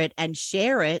air it and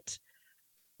share it,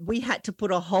 we had to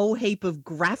put a whole heap of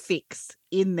graphics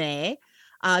in there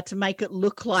to make it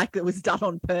look like it was done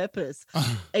on purpose.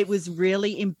 It was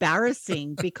really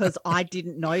embarrassing because I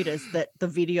didn't notice that the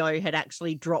video had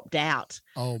actually dropped out.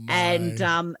 Oh my.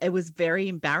 And it was very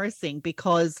embarrassing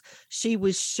because she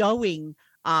was showing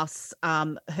us,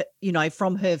 from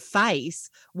her face,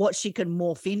 what she can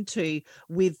morph into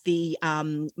with the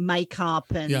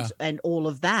makeup and all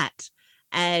of that.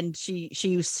 And she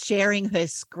was sharing her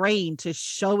screen to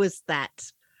show us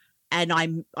that. And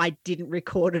I didn't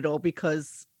record it all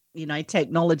because,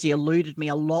 technology eluded me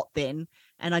a lot then,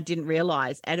 and I didn't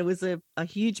realize. And it was a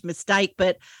huge mistake.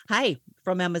 But hey,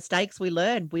 from our mistakes, we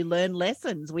learn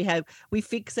lessons. We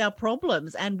fix our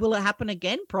problems. And will it happen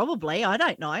again? Probably. I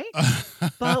don't know.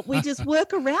 But we just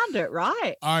work around it,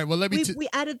 right? All right. Well, we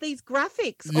added these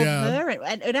graphics of her,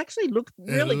 and it actually looked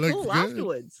really cool good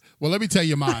afterwards. Well, let me tell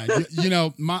you mine.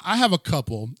 I have a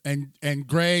couple, and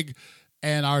Greg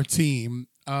and our team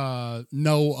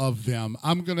know of them.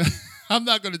 I'm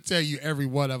not gonna tell you every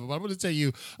one of them. I'm gonna tell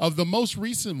you of the most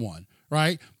recent one.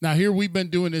 Right now, here we've been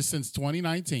doing this since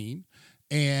 2019,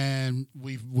 and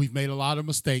we've made a lot of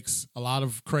mistakes. A lot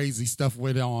of crazy stuff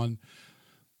went on.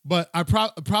 But I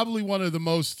probably one of the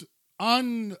most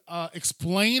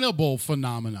unexplainable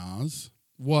phenomenons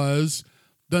was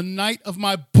the night of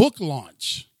my book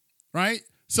launch, right?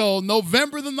 So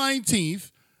November the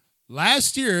 19th,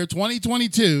 last year,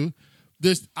 2022,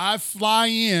 I fly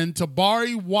in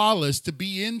Tabari Wallace to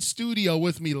be in studio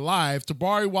with me live.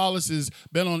 Tabari Wallace has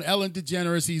been on Ellen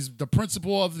DeGeneres. He's the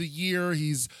principal of the year.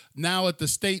 He's now at the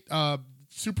state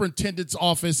superintendent's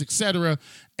office, etc.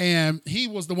 And he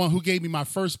was the one who gave me my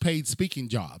first paid speaking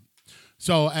job.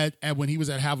 So at when he was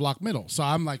at Havelock Middle. So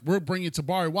I'm like, we're bringing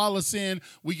Tabari Wallace in.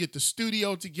 We get the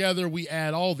studio together. We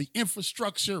add all the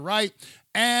infrastructure, right?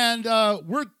 And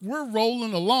we're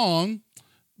rolling along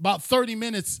about 30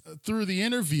 minutes through the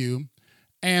interview,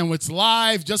 and it's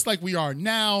live just like we are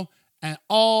now, and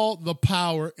all the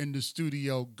power in the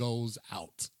studio goes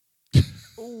out.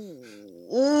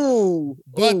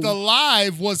 But the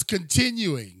live was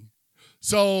continuing.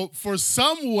 So for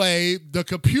some way, the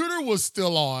computer was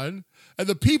still on, and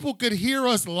the people could hear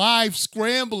us live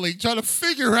scrambling, trying to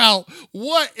figure out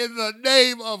what in the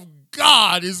name of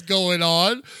God is going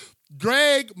on.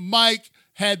 Greg, Mike,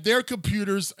 had their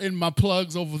computers in my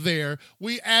plugs over there.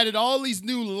 We added all these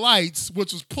new lights,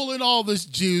 which was pulling all this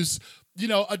juice,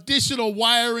 additional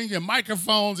wiring and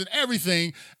microphones and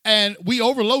everything. And we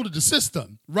overloaded the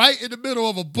system right in the middle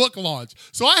of a book launch.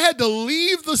 So I had to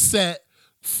leave the set,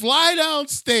 fly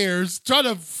downstairs, try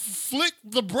to flick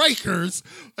the breakers.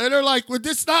 And they're like, well,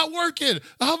 this not working.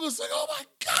 I was like, oh my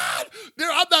God,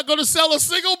 I'm not going to sell a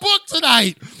single book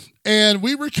tonight. And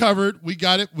we recovered. We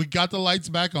got it. We got the lights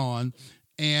back on.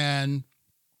 And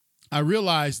I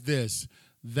realized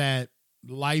that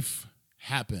life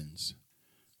happens.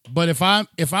 But if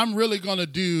I'm really going to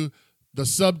do the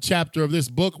subchapter of this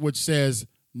book, which says,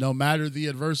 no matter the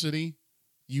adversity,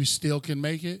 you still can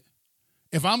make it.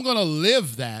 If I'm going to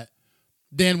live that,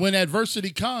 then when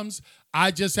adversity comes, I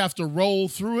just have to roll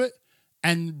through it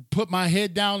and put my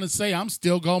head down and say, I'm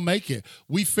still going to make it.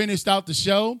 We finished out the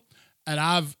show, and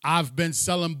I've been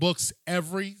selling books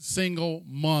every single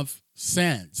month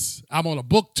since. I'm on a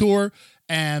book tour,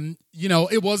 and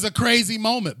it was a crazy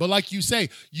moment. But like you say,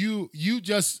 you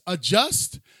just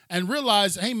adjust and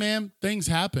realize, hey man, things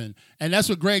happen. And that's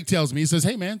what Greg tells me. He says,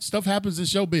 hey man, stuff happens in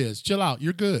showbiz. Chill out,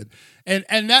 you're good. And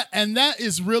that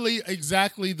is really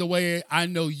exactly the way I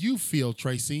know you feel,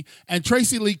 Tracy. And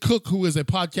Tracy Lee Cook, who is a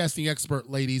podcasting expert,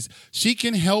 ladies, she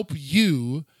can help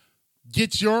you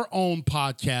get your own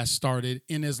podcast started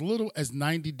in as little as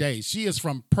 90 days. She is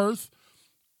from Perth,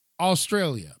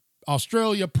 Australia,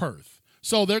 Perth.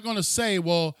 So they're going to say,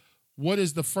 well, what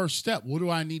is the first step? What do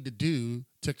I need to do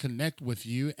to connect with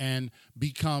you and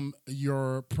become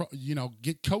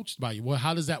get coached by you? Well,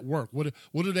 how does that work? What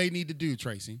do they need to do,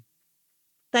 Tracy?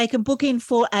 They can book in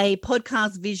for a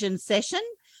podcast vision session.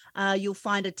 You'll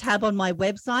find a tab on my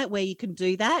website where you can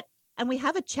do that. And we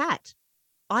have a chat.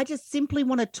 I just simply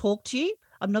want to talk to you.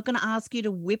 I'm not going to ask you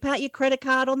to whip out your credit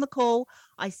card on the call.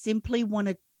 I simply want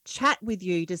to chat with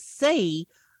you to see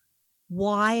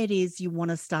why it is you want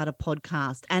to start a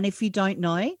podcast. And if you don't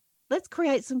know, let's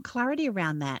create some clarity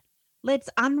around that. Let's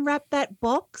unwrap that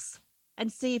box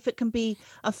and see if it can be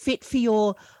a fit for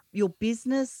your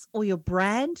business or your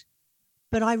brand.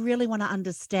 But I really want to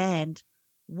understand,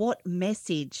 what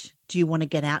message do you want to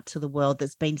get out to the world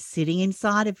that's been sitting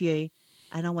inside of you?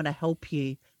 And I want to help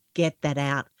you get that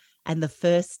out. And the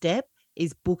first step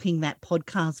is booking that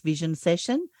podcast vision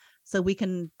session so we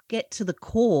can get to the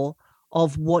core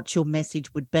of what your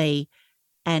message would be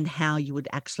and how you would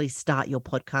actually start your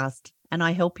podcast. And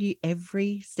I help you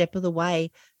every step of the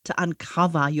way to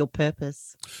uncover your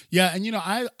purpose. Yeah.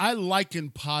 And, I liken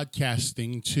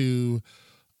podcasting to,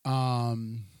 I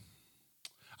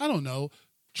don't know,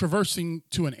 traversing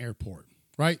to an airport,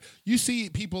 right? You see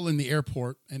people in the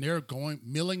airport and they're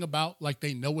milling about like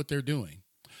they know what they're doing.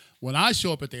 When I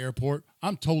show up at the airport,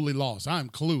 I'm totally lost. I'm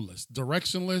clueless,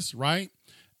 directionless, right?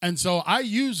 And so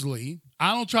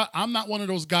I'm not one of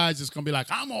those guys that's going to be like,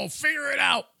 I'm going to figure it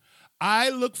out. I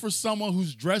look for someone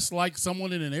who's dressed like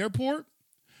someone in an airport,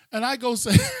 and I go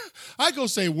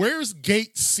say, where's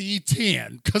gate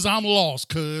C10? Because I'm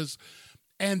lost,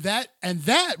 and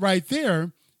that right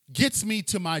there gets me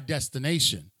to my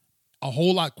destination a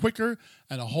whole lot quicker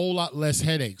and a whole lot less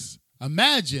headaches.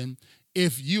 Imagine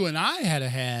if you and I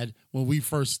had when we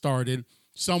first started,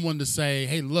 someone to say,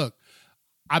 hey, look,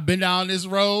 I've been down this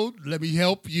road. Let me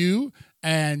help you,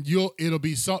 and you'll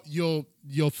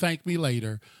thank me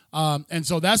later. And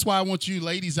so that's why I want you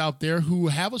ladies out there who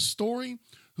have a story,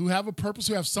 who have a purpose,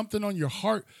 who have something on your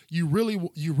heart, you really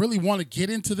want to get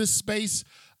into this space.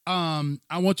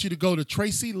 I want you to go to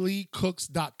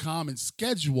TracyLeeCooks.com and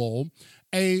schedule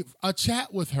a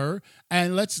chat with her,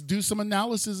 and let's do some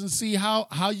analysis and see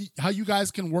how you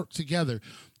guys can work together.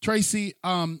 Tracy,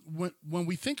 when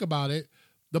we think about it,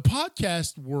 the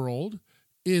podcast world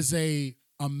is a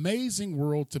amazing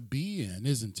world to be in,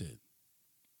 isn't it?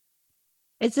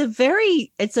 It's a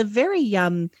very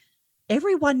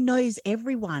everyone knows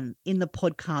everyone in the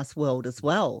podcast world as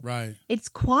well. Right. It's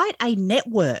quite a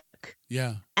network.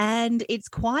 Yeah. And it's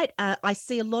quite, I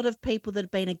see a lot of people that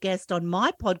have been a guest on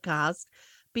my podcast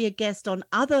be a guest on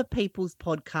other people's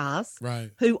podcasts,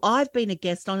 right, who I've been a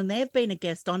guest on and they've been a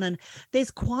guest on. And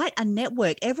there's quite a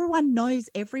network. Everyone knows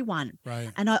everyone.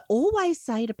 Right. And I always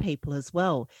say to people as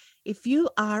well, if you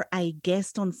are a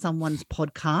guest on someone's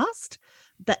podcast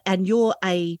and you're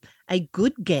a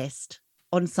good guest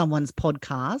on someone's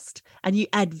podcast and you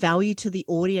add value to the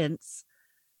audience,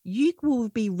 you will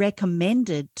be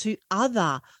recommended to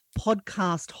other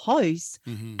podcast hosts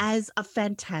as a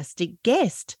fantastic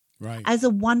guest, right, as a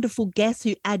wonderful guest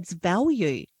who adds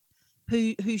value,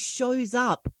 who shows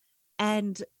up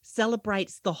and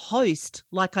celebrates the host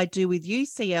like I do with you,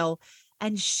 CL,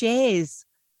 and shares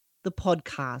the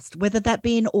podcast, whether that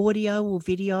be in audio or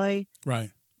video. Right.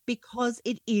 Because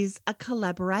it is a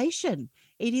collaboration.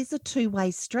 It is a two-way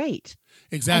street.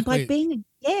 Exactly. And by being a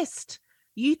guest,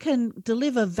 you can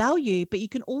deliver value, but you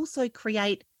can also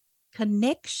create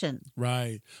connection.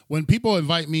 Right. When people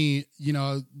invite me,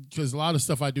 because a lot of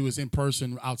stuff I do is in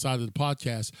person outside of the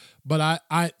podcast, but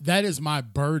I that is my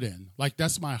burden. Like,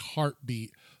 that's my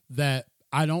heartbeat, that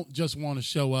I don't just want to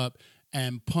show up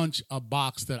and punch a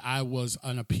box that I was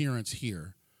an appearance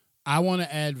here. I want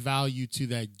to add value to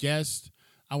that guest.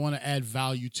 I want to add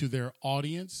value to their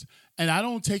audience. And I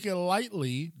don't take it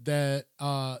lightly that,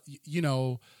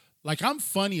 like, I'm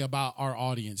funny about our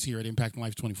audience here at Impacting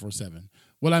Life 24/7.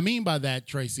 What I mean by that,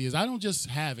 Tracy, is I don't just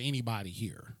have anybody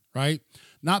here, right?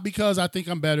 Not because I think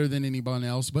I'm better than anyone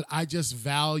else, but I just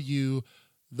value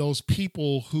those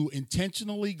people who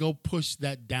intentionally go push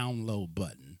that download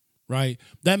button, right?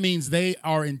 That means they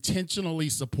are intentionally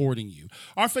supporting you.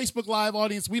 Our Facebook Live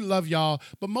audience, we love y'all,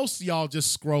 but most of y'all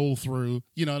just scroll through,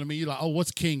 you know what I mean? You're like, oh, what's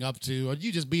King up to? Or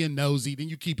you just being nosy, then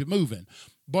you keep it moving.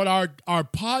 But our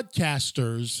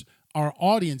podcasters, our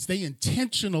audience, they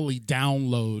intentionally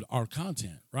download our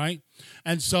content, right?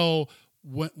 And so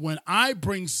when I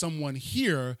bring someone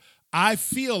here, I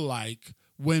feel like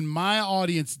when my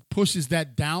audience pushes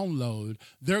that download,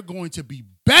 they're going to be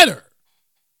better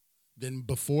than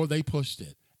before they pushed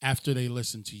it, after they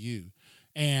listen to you.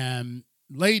 And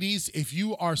ladies, if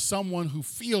you are someone who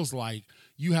feels like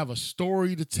you have a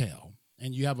story to tell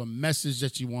and you have a message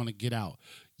that you want to get out,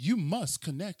 you must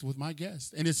connect with my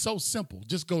guest. And it's so simple.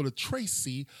 Just go to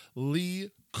Tracy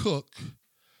Lee Cook.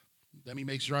 Let me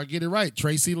make sure I get it right.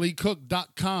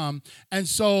 TracyLeeCook.com. And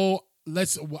so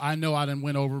I know I done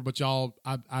went over, but y'all,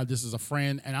 this is a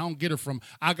friend, and I don't get her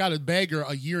I got to beg her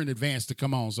a year in advance to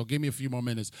come on. So give me a few more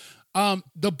minutes.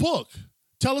 The book.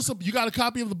 Tell us, you got a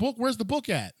copy of the book? Where's the book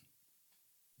at?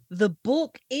 The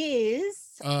book is...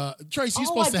 Tracy, you're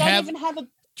supposed to have...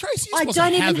 Tracy, I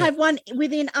don't even have one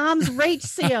within arm's reach,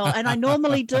 CL, and I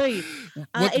normally do.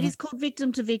 It is called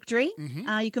Victim to Victory.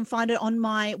 You can find it on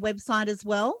my website as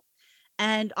well.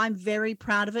 And I'm very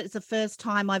proud of it. It's the first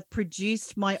time I've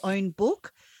produced my own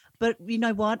book. But you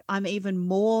know what? I'm even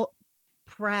more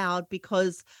proud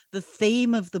because the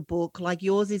theme of the book, like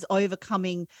yours is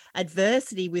overcoming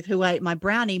adversity with Who Ate My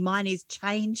Brownie, mine is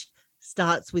change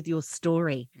starts with your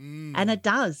story. And it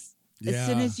does. Yeah. As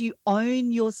soon as you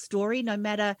own your story, no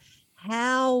matter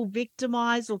how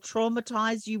victimized or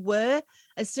traumatized you were,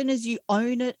 as soon as you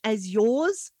own it as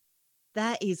yours,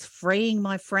 that is freeing,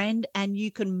 my friend, and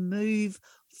you can move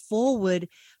forward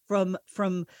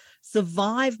from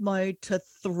survive mode to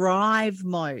thrive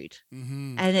mode.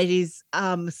 And it is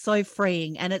so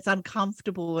freeing, and it's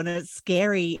uncomfortable and it's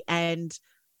scary, and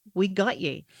we got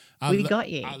you. We got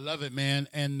you. I love it, man.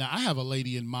 And I have a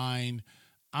lady in mind.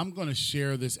 I'm going to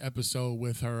share this episode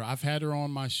with her. I've had her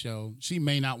on my show. She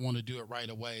may not want to do it right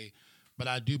away, but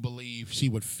I do believe she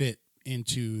would fit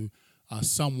into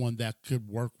someone that could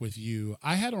work with you.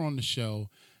 I had her on the show,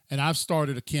 and I've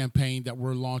started a campaign that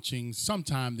we're launching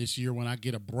sometime this year when I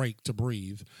get a break to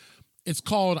breathe. It's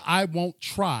called I Won't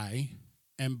Try,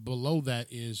 and below that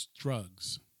is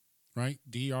drugs, right?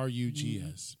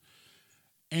 DRUGS.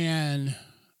 And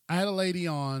I had a lady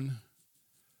on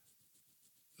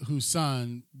whose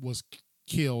son was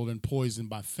killed and poisoned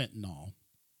by fentanyl.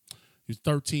 He was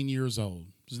 13 years old.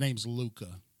 His name's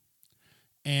Luca.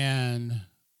 And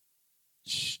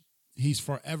he's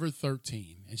forever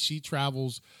 13. And she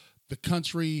travels the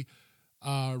country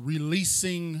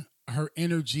releasing her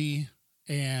energy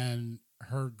and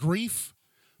her grief,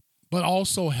 but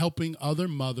also helping other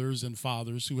mothers and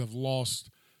fathers who have lost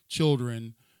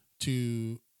children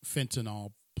to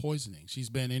fentanyl poisoning. She's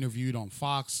been interviewed on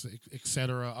Fox, et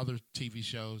cetera, other TV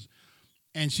shows.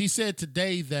 And she said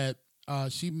today that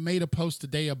she made a post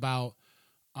today about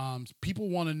people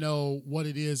want to know what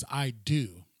it is I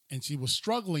do. And she was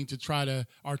struggling to try to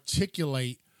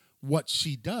articulate what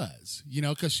she does,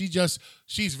 because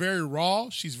she's very raw.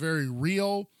 She's very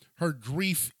real. Her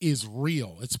grief is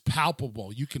real. It's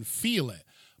palpable. You can feel it.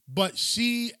 But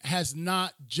she has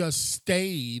not just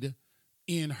stayed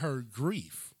in her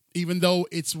grief, even though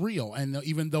it's real and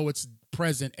even though it's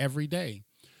present every day.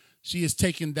 She has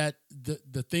taken that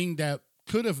the thing that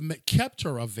could have kept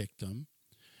her a victim,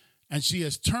 and she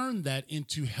has turned that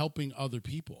into helping other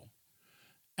people.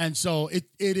 And so it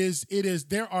is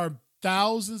there are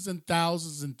thousands and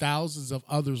thousands and thousands of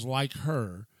others like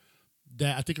her.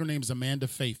 That I think her name is Amanda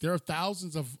Faith. There are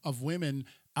thousands of women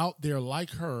out there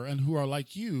like her and who are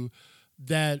like you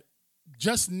that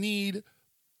just need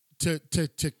to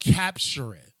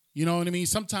capture it. You know what I mean?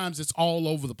 Sometimes it's all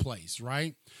over the place,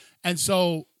 right? And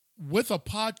so with a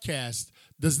podcast,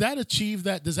 does that achieve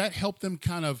that? Does that help them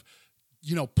kind of,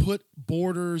 put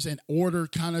borders and order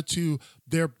kind of to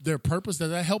their purpose? Does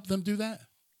that help them do that?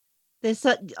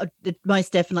 It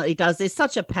most definitely does. There's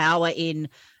such a power in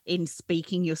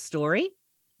speaking your story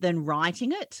than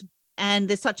writing it. And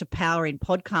there's such a power in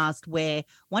podcast where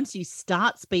once you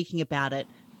start speaking about it,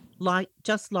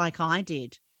 just like I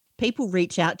did, people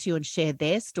reach out to you and share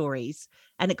their stories,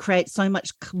 and it creates so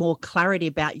much more clarity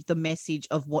about the message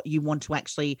of what you want to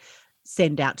actually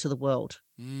send out to the world.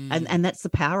 And that's the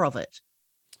power of it,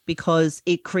 because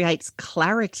it creates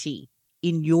clarity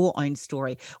in your own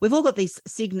story. We've all got this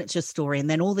signature story and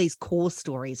then all these core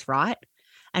stories, right?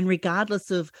 And regardless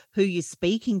of who you're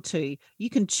speaking to, you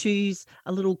can choose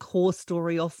a little core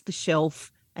story off the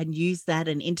shelf and use that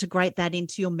and integrate that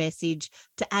into your message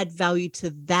to add value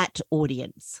to that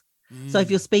audience. So if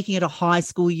you're speaking at a high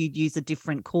school, you'd use a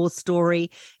different core story.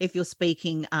 If you're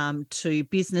speaking to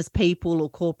business people or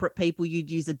corporate people, you'd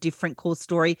use a different core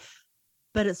story.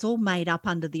 But it's all made up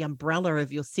under the umbrella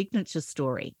of your signature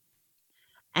story.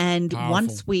 And Powerful.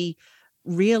 Once we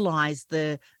realize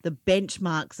the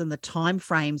benchmarks and the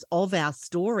timeframes of our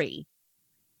story,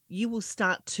 you will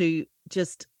start to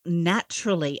just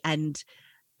naturally and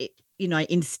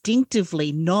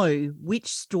instinctively know which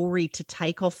story to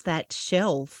take off that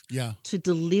shelf to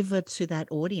deliver to that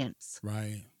audience.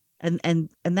 Right. And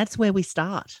that's where we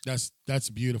start. That's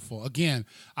beautiful. Again,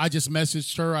 I just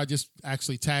messaged her. I just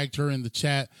actually tagged her in the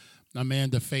chat.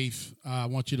 Amanda Faith, I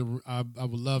want you to. I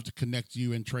would love to connect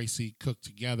you and Tracy Cook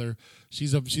together.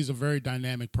 She's a very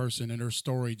dynamic person, and her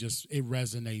story it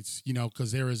resonates.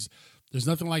 Because there's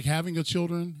nothing like having a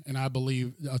child, and I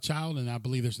believe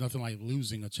there's nothing like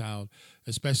losing a child,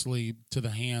 especially to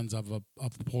the hands of a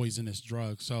poisonous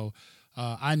drug. So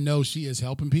I know she is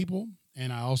helping people,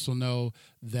 and I also know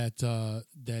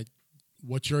that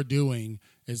what you're doing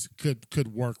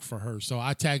could work for her. So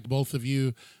I tagged both of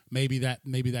you. Maybe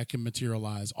that can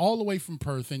materialize all the way from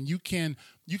Perth, and you can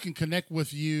connect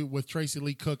with Tracy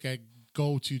Lee Cook at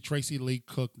go to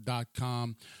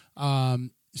tracyleecook.com.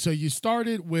 So you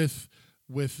started with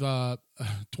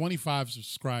 25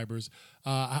 subscribers.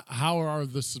 How are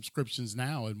the subscriptions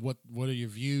now, and what are your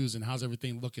views, and how's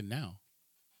everything looking now?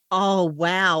 Oh,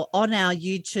 wow. On our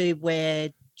YouTube,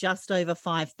 we're just over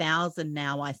 5,000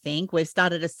 now, I think. We've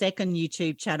started a second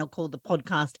YouTube channel called the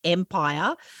Podcast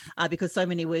Empire because so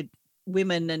many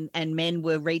women and men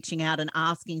were reaching out and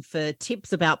asking for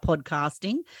tips about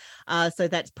podcasting. So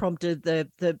that's prompted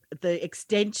the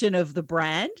extension of the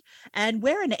brand. And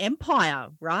we're an empire,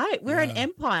 right? We're an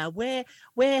empire where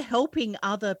we're helping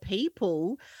other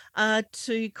people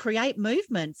to create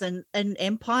movements, and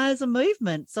empires are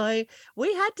movements. So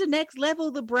we had to next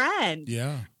level the brand.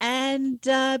 Yeah. And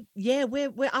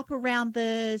we're up around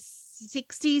the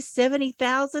 60,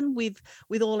 70,000 with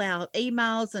all our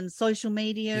emails and social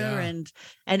media and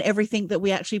everything that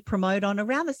we actually promote on,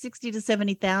 around the 60 to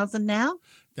 70,000 now.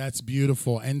 That's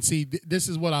beautiful. And see, this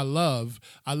is what I love.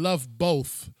 I love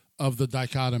both of the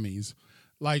dichotomies.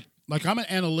 Like I'm an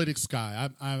analytics guy.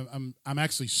 I'm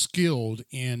actually skilled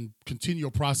in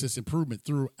continual process improvement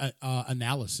through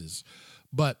analysis,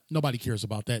 but nobody cares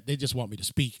about that. They just want me to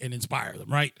speak and inspire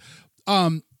them, right?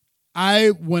 What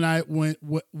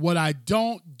I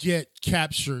don't get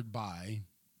captured by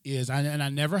is, and I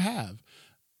never have,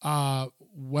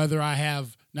 whether I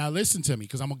have, now listen to me,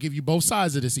 because I'm going to give you both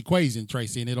sides of this equation,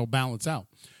 Tracy, and it'll balance out.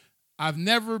 I've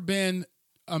never been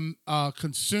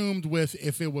consumed with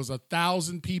if it was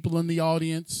 1,000 people in the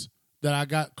audience that I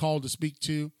got called to speak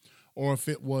to, or if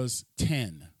it was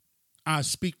 10. I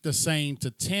speak the same to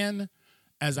 10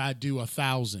 as I do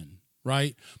 1,000,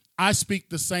 right? I speak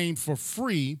the same for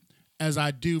free as I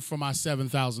do for my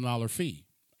 $7,000 fee.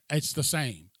 It's the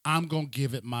same. I'm going to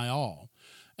give it my all.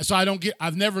 And so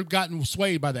I've never gotten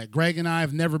swayed by that. Greg and I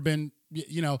have never been,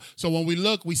 so when we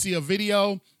look, we see a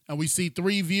video and we see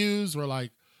 3 views. We're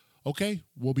like, okay,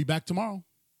 we'll be back tomorrow.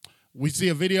 We see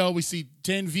a video, we see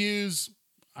 10 views,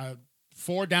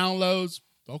 4 downloads.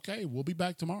 Okay, we'll be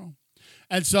back tomorrow.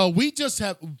 And so we just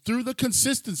have, through the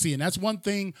consistency, and that's one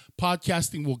thing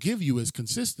podcasting will give you is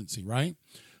consistency, right?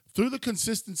 Through the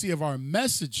consistency of our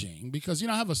messaging, because,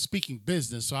 I have a speaking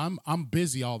business, so I'm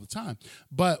busy all the time.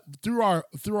 But through our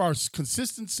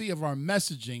consistency of our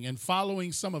messaging and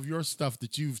following some of your stuff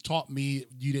that you've taught me,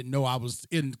 you didn't know I was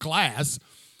in class,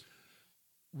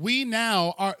 we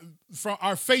now are, from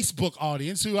our Facebook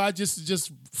audience, who I just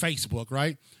Facebook,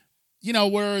 right?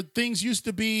 Where things used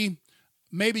to be,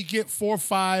 maybe get 4,000 or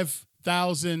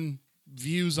 5,000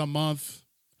 views a month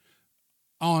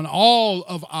on all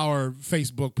of our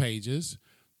Facebook pages.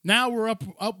 Now we're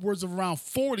upwards of around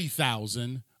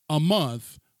 40,000 a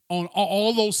month on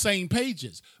all those same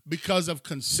pages because of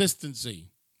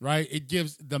consistency, right? It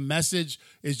gives, the message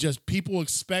is just, people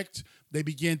expect, they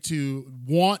begin to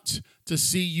want to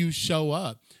see you show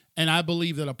up. And I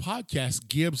believe that a podcast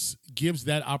gives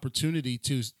that opportunity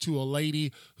to a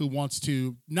lady who wants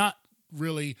to not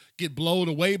really get blown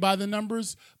away by the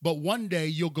numbers, but one day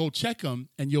you'll go check them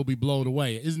and you'll be blown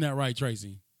away. Isn't that right,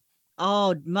 Tracy?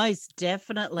 Oh, most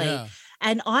definitely. Yeah.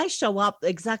 And I show up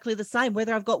exactly the same,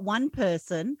 whether I've got one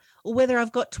person or whether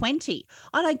I've got 20.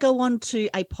 I don't go on to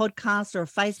a podcast or a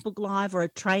Facebook Live or a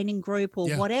training group or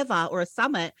whatever, or a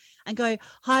summit and go,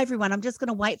 hi, everyone, I'm just going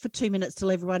to wait for 2 minutes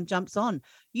till everyone jumps on.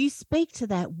 You speak to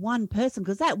that one person,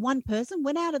 because that one person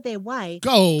went out of their way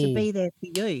to be there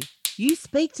for you. You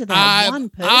speak to that one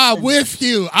person. I'm with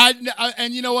you.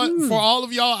 And you know what? For all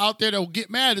of y'all out there that will get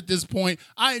mad at this point,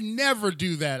 I never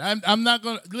do that. I'm not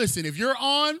going to listen. If you're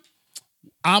on,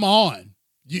 I'm on.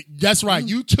 That's right.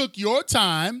 You took your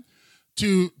time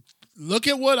to look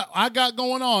at what I got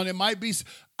going on. It might be,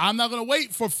 I'm not going to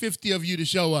wait for 50 of you to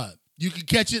show up. You can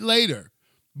catch it later.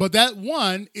 But that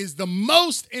one is the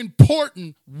most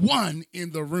important one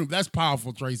in the room. That's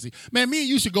powerful, Tracy. Man, me and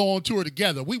you should go on tour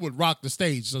together. We would rock the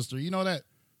stage, sister. You know that?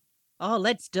 Oh,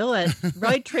 let's do it.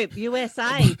 Road trip,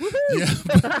 USA.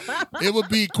 It would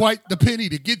be quite the penny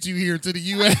to get you here to the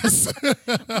U.S.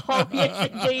 Oh, yes,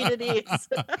 indeed it is.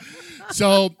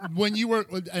 So when you were,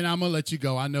 and I'm going to let you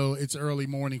go. I know it's early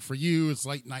morning for you. It's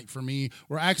late night for me.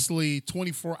 We're actually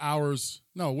 24 hours.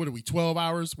 No, what are we, 12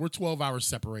 hours? We're 12 hours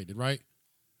separated, right?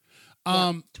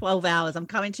 12 hours. I'm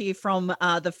coming to you from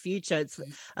the future. It's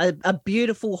a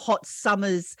beautiful hot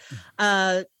summer's,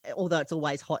 although it's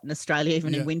always hot in Australia,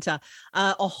 even in winter,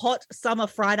 a hot summer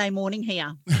Friday morning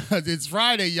here. It's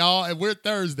Friday, y'all, and we're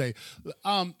Thursday.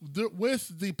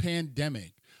 With the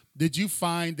pandemic, did you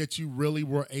find that you really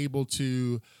were able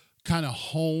to kind of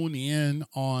hone in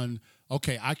on,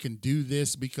 okay, I can do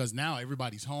this because now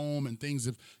everybody's home and things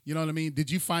have, you know what I mean? Did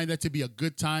you find that to be a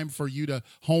good time for you to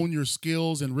hone your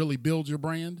skills and really build your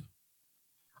brand?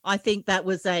 I think that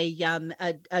was a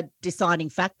deciding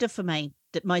factor for me,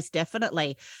 most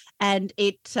definitely. And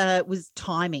it was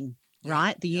timing,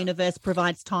 right? The universe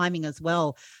provides timing as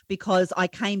well, because I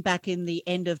came back in the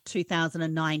end of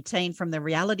 2019 from the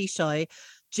reality show.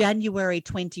 January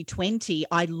 2020,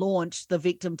 I launched the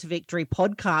Victim to Victory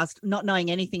podcast, not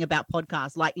knowing anything about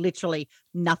podcasts, like literally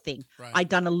nothing. Right. I'd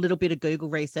done a little bit of Google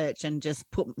research and just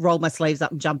rolled my sleeves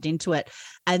up and jumped into it.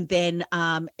 And then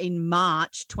in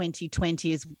March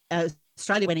 2020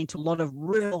 Australia went into a lot of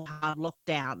real hard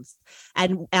lockdowns,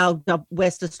 and our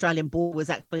West Australian border was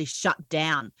actually shut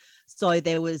down. So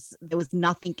there was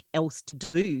nothing else to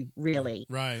do, really.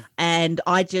 Right. And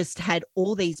I just had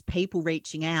all these people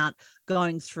reaching out,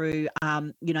 going through,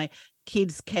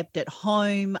 kids kept at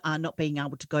home, not being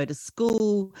able to go to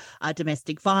school,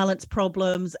 domestic violence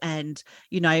problems. And,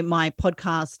 my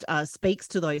podcast speaks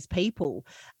to those people.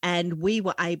 And we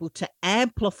were able to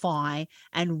amplify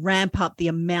and ramp up the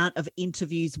amount of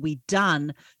interviews we'd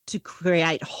done to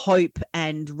create hope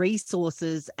and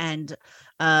resources and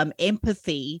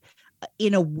empathy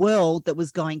in a world that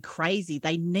was going crazy.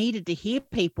 They needed to hear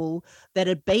people that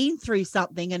had been through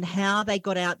something and how they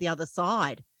got out the other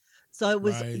side. So it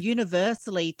was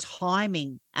universally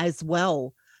timing as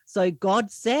well. So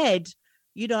God said,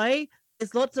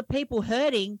 there's lots of people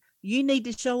hurting. You need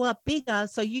to show up bigger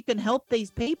so you can help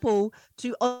these people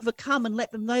to overcome and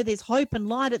let them know there's hope and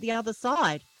light at the other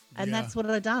side. And that's what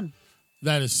I've done.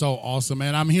 That is so awesome,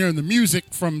 man. I'm hearing the music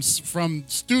from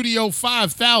Studio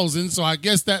 5000, so I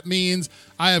guess that means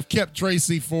I have kept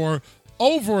Tracy for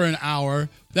over an hour.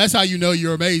 That's how you know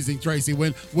you're amazing, Tracy.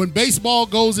 When baseball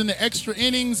goes into extra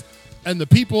innings, and the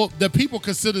people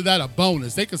consider that a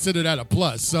bonus. They consider that a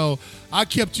plus. So I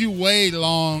kept you way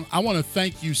long. I want to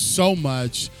thank you so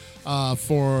much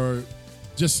for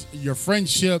just your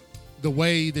friendship, the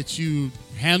way that you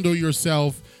handle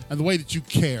yourself, and the way that you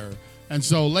care. And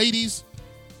so, ladies,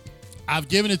 I've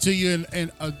given it to you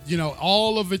in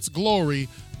all of its glory,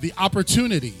 the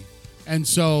opportunity. And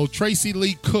so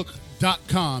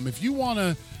TracyLeeCook.com. If you want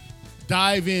to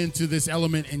dive into this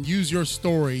element and use your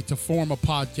story to form a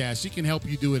podcast, she can help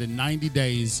you do it in 90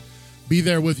 days, be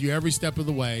there with you every step of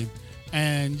the way,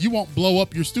 and you won't blow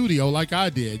up your studio like I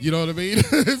did. You know what I mean?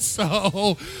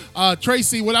 So,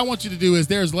 Tracy, what I want you to do is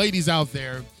there's ladies out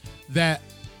there that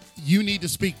you need to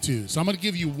speak to. So I'm going to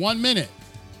give you 1 minute.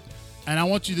 And I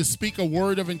want you to speak a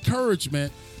word of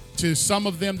encouragement to some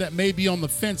of them that may be on the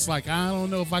fence, like, I don't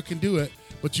know if I can do it,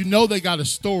 but you know they got a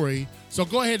story. So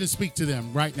go ahead and speak to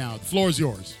them right now. The floor is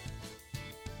yours.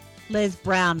 Les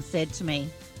Brown said to me,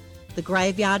 the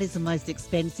graveyard is the most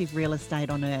expensive real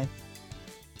estate on earth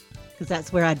because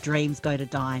that's where our dreams go to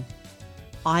die.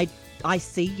 I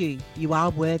see you. You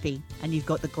are worthy and you've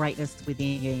got the greatness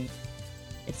within you.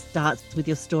 It starts with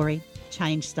your story.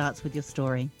 Change starts with your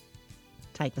story.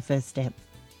 Take the first step.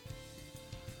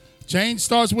 Change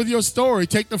starts with your story.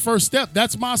 Take the first step.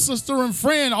 That's my sister and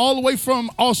friend all the way from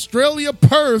Australia,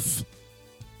 Perth.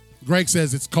 Greg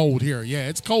says it's cold here. Yeah,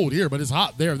 it's cold here, but it's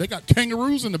hot there. They got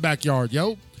kangaroos in the backyard,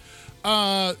 yo.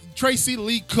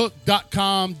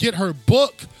 TracyLeeCook.com. Get her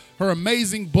book, her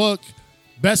amazing book,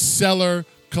 bestseller,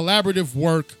 collaborative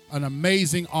work, an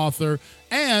amazing author.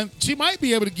 And she might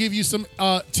be able to give you some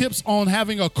tips on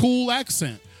having a cool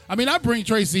accent. I mean, I bring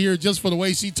Tracy here just for the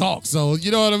way she talks. So, you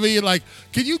know what I mean? Like,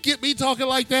 can you get me talking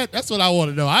like that? That's what I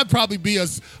want to know. I'd probably be a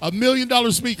 $1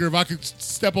 million speaker if I could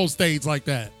step on stage like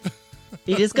that.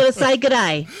 You just got to say good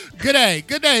day. Good day.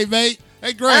 Good day, mate.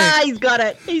 Hey, Greg. He's got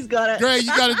it. He's got it. Greg,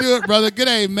 you got to do it, brother. Good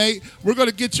day, mate. We're going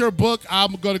to get your book.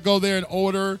 I'm going to go there and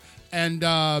order. And,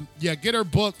 get her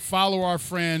book. Follow our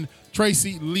friend,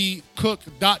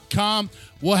 TracyLeeCook.com.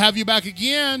 We'll have you back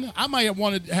again. I might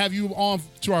want to have you on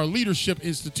to our Leadership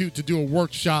Institute to do a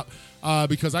workshop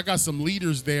because I got some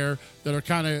leaders there that are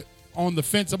kind of on the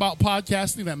fence about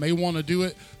podcasting that may want to do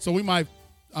it. So we might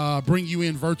bring you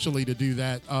in virtually to do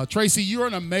that. Tracy, you're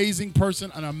an amazing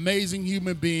person, an amazing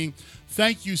human being.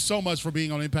 Thank you so much for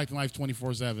being on Impacting Life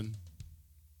 24/7.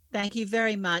 Thank you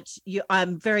very much.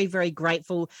 I'm very, very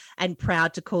grateful and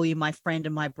proud to call you my friend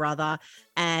and my brother,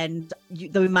 and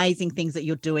the amazing things that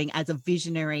you're doing as a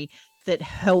visionary that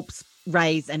helps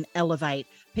raise and elevate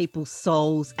people's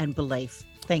souls and belief.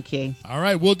 Thank you. All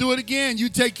right, we'll do it again. You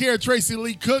take care, Tracy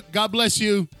Lee Cook. God bless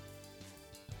you.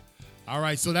 All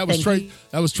right, so that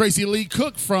was Tracy Lee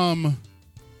Cook from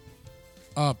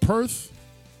Perth,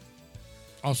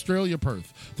 Australia,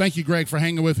 Perth. Thank you, Greg, for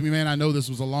hanging with me, man. I know this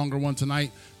was a longer one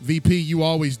tonight. VP, you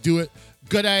always do it.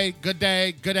 Good day, good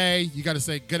day, good day. You got to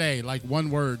say good day, like one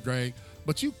word, Greg.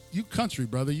 But you country,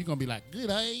 brother. You're going to be like, good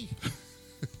day.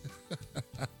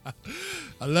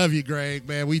 I love you, Greg,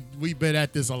 man. We've been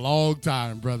at this a long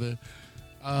time, brother.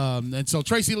 And so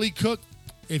Tracy Lee Cook,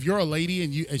 if you're a lady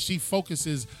and she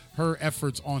focuses her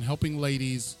efforts on helping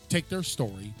ladies take their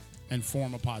story and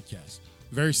form a podcast.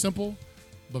 Very simple,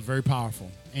 but very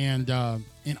powerful. And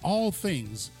in all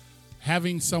things,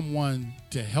 having someone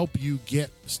to help you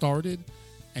get started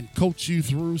and coach you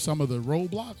through some of the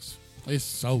roadblocks, it's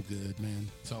so good, man.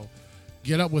 So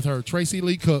get up with her,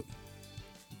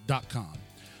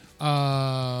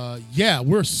 TracyLeeCook.com.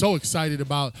 We're so excited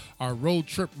about our road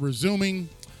trip resuming.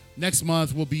 Next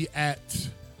month, we'll be at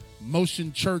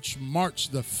Motion Church March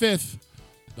the 5th.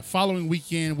 The following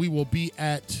weekend, we will be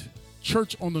at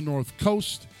Church on the North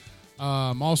Coast.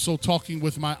 I'm also talking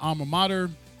with my alma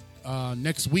mater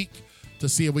next week to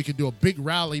see if we can do a big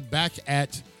rally back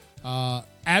at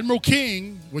Admiral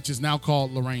King, which is now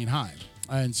called Lorraine High.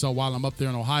 And so while I'm up there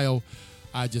in Ohio,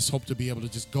 I just hope to be able to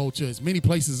just go to as many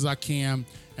places as I can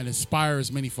and inspire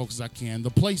as many folks as I can. The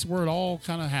place where it all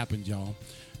kind of happened, y'all.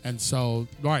 And so,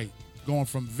 right, going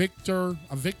from victim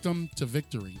to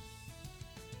victory.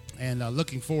 And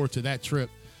looking forward to that trip.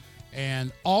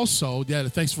 And also,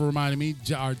 thanks for reminding me,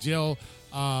 our jail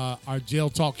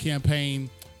talk campaign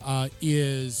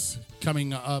is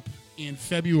coming up in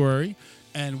February,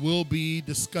 and we'll be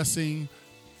discussing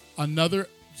another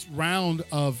round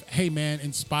of, hey man,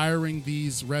 inspiring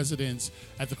these residents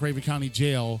at the Craven County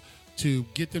Jail to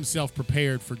get themselves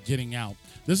prepared for getting out.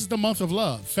 This is the month of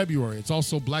love, February. It's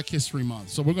also Black History Month.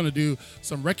 So we're going to do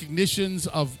some recognitions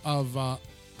of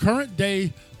current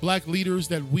day Black leaders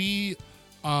that we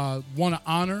want to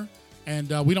honor. And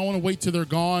we don't want to wait till they're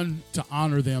gone to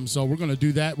honor them. So we're going to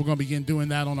do that. We're going to begin doing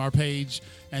that on our page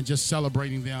and just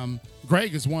celebrating them.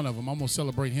 Greg is one of them. I'm going to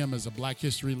celebrate him as a Black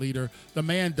History leader. The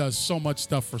man does so much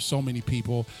stuff for so many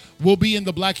people. We'll be in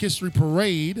the Black History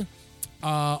Parade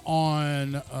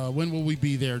on, when will we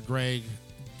be there, Greg?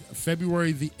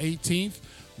 February the 18th.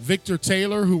 Victor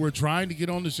Taylor, who we're trying to get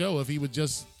on the show, if he would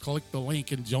just click the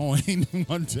link and join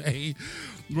one day.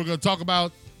 We're going to talk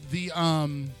about the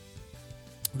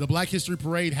Black History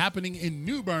Parade happening in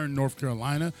New Bern, North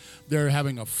Carolina. They're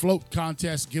having a float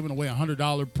contest, giving away a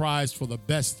 $100 prize for the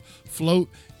best float,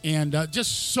 and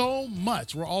just so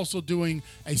much. We're also doing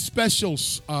a special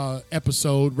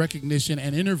episode, recognition,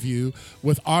 and interview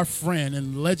with our friend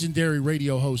and legendary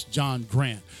radio host, John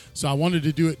Grant. So I wanted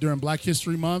to do it during Black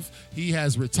History Month. He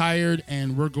has retired,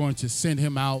 and we're going to send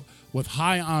him out with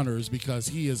high honors because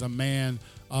he is a man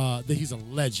that he's a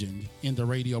legend in the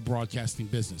radio broadcasting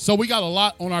business. So we got a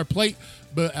lot on our plate,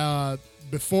 but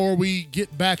before we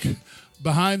get back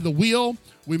behind the wheel,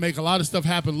 we make a lot of stuff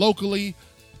happen locally,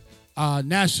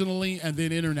 nationally, and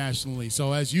then internationally.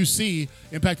 So as you see,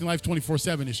 Impacting Life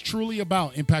 24/7 is truly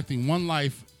about impacting one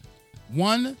life,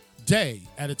 one day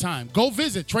at a time. Go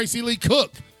visit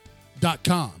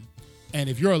TracyLeeCook.com. And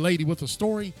if you're a lady with a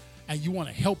story and you want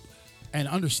to help and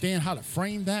understand how to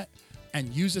frame that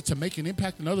and use it to make an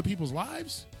impact in other people's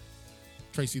lives,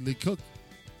 Tracy Lee Cook,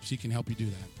 she can help you do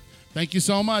that. Thank you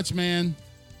so much, man.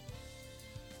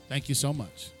 Thank you so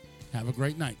much. Have a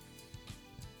great night.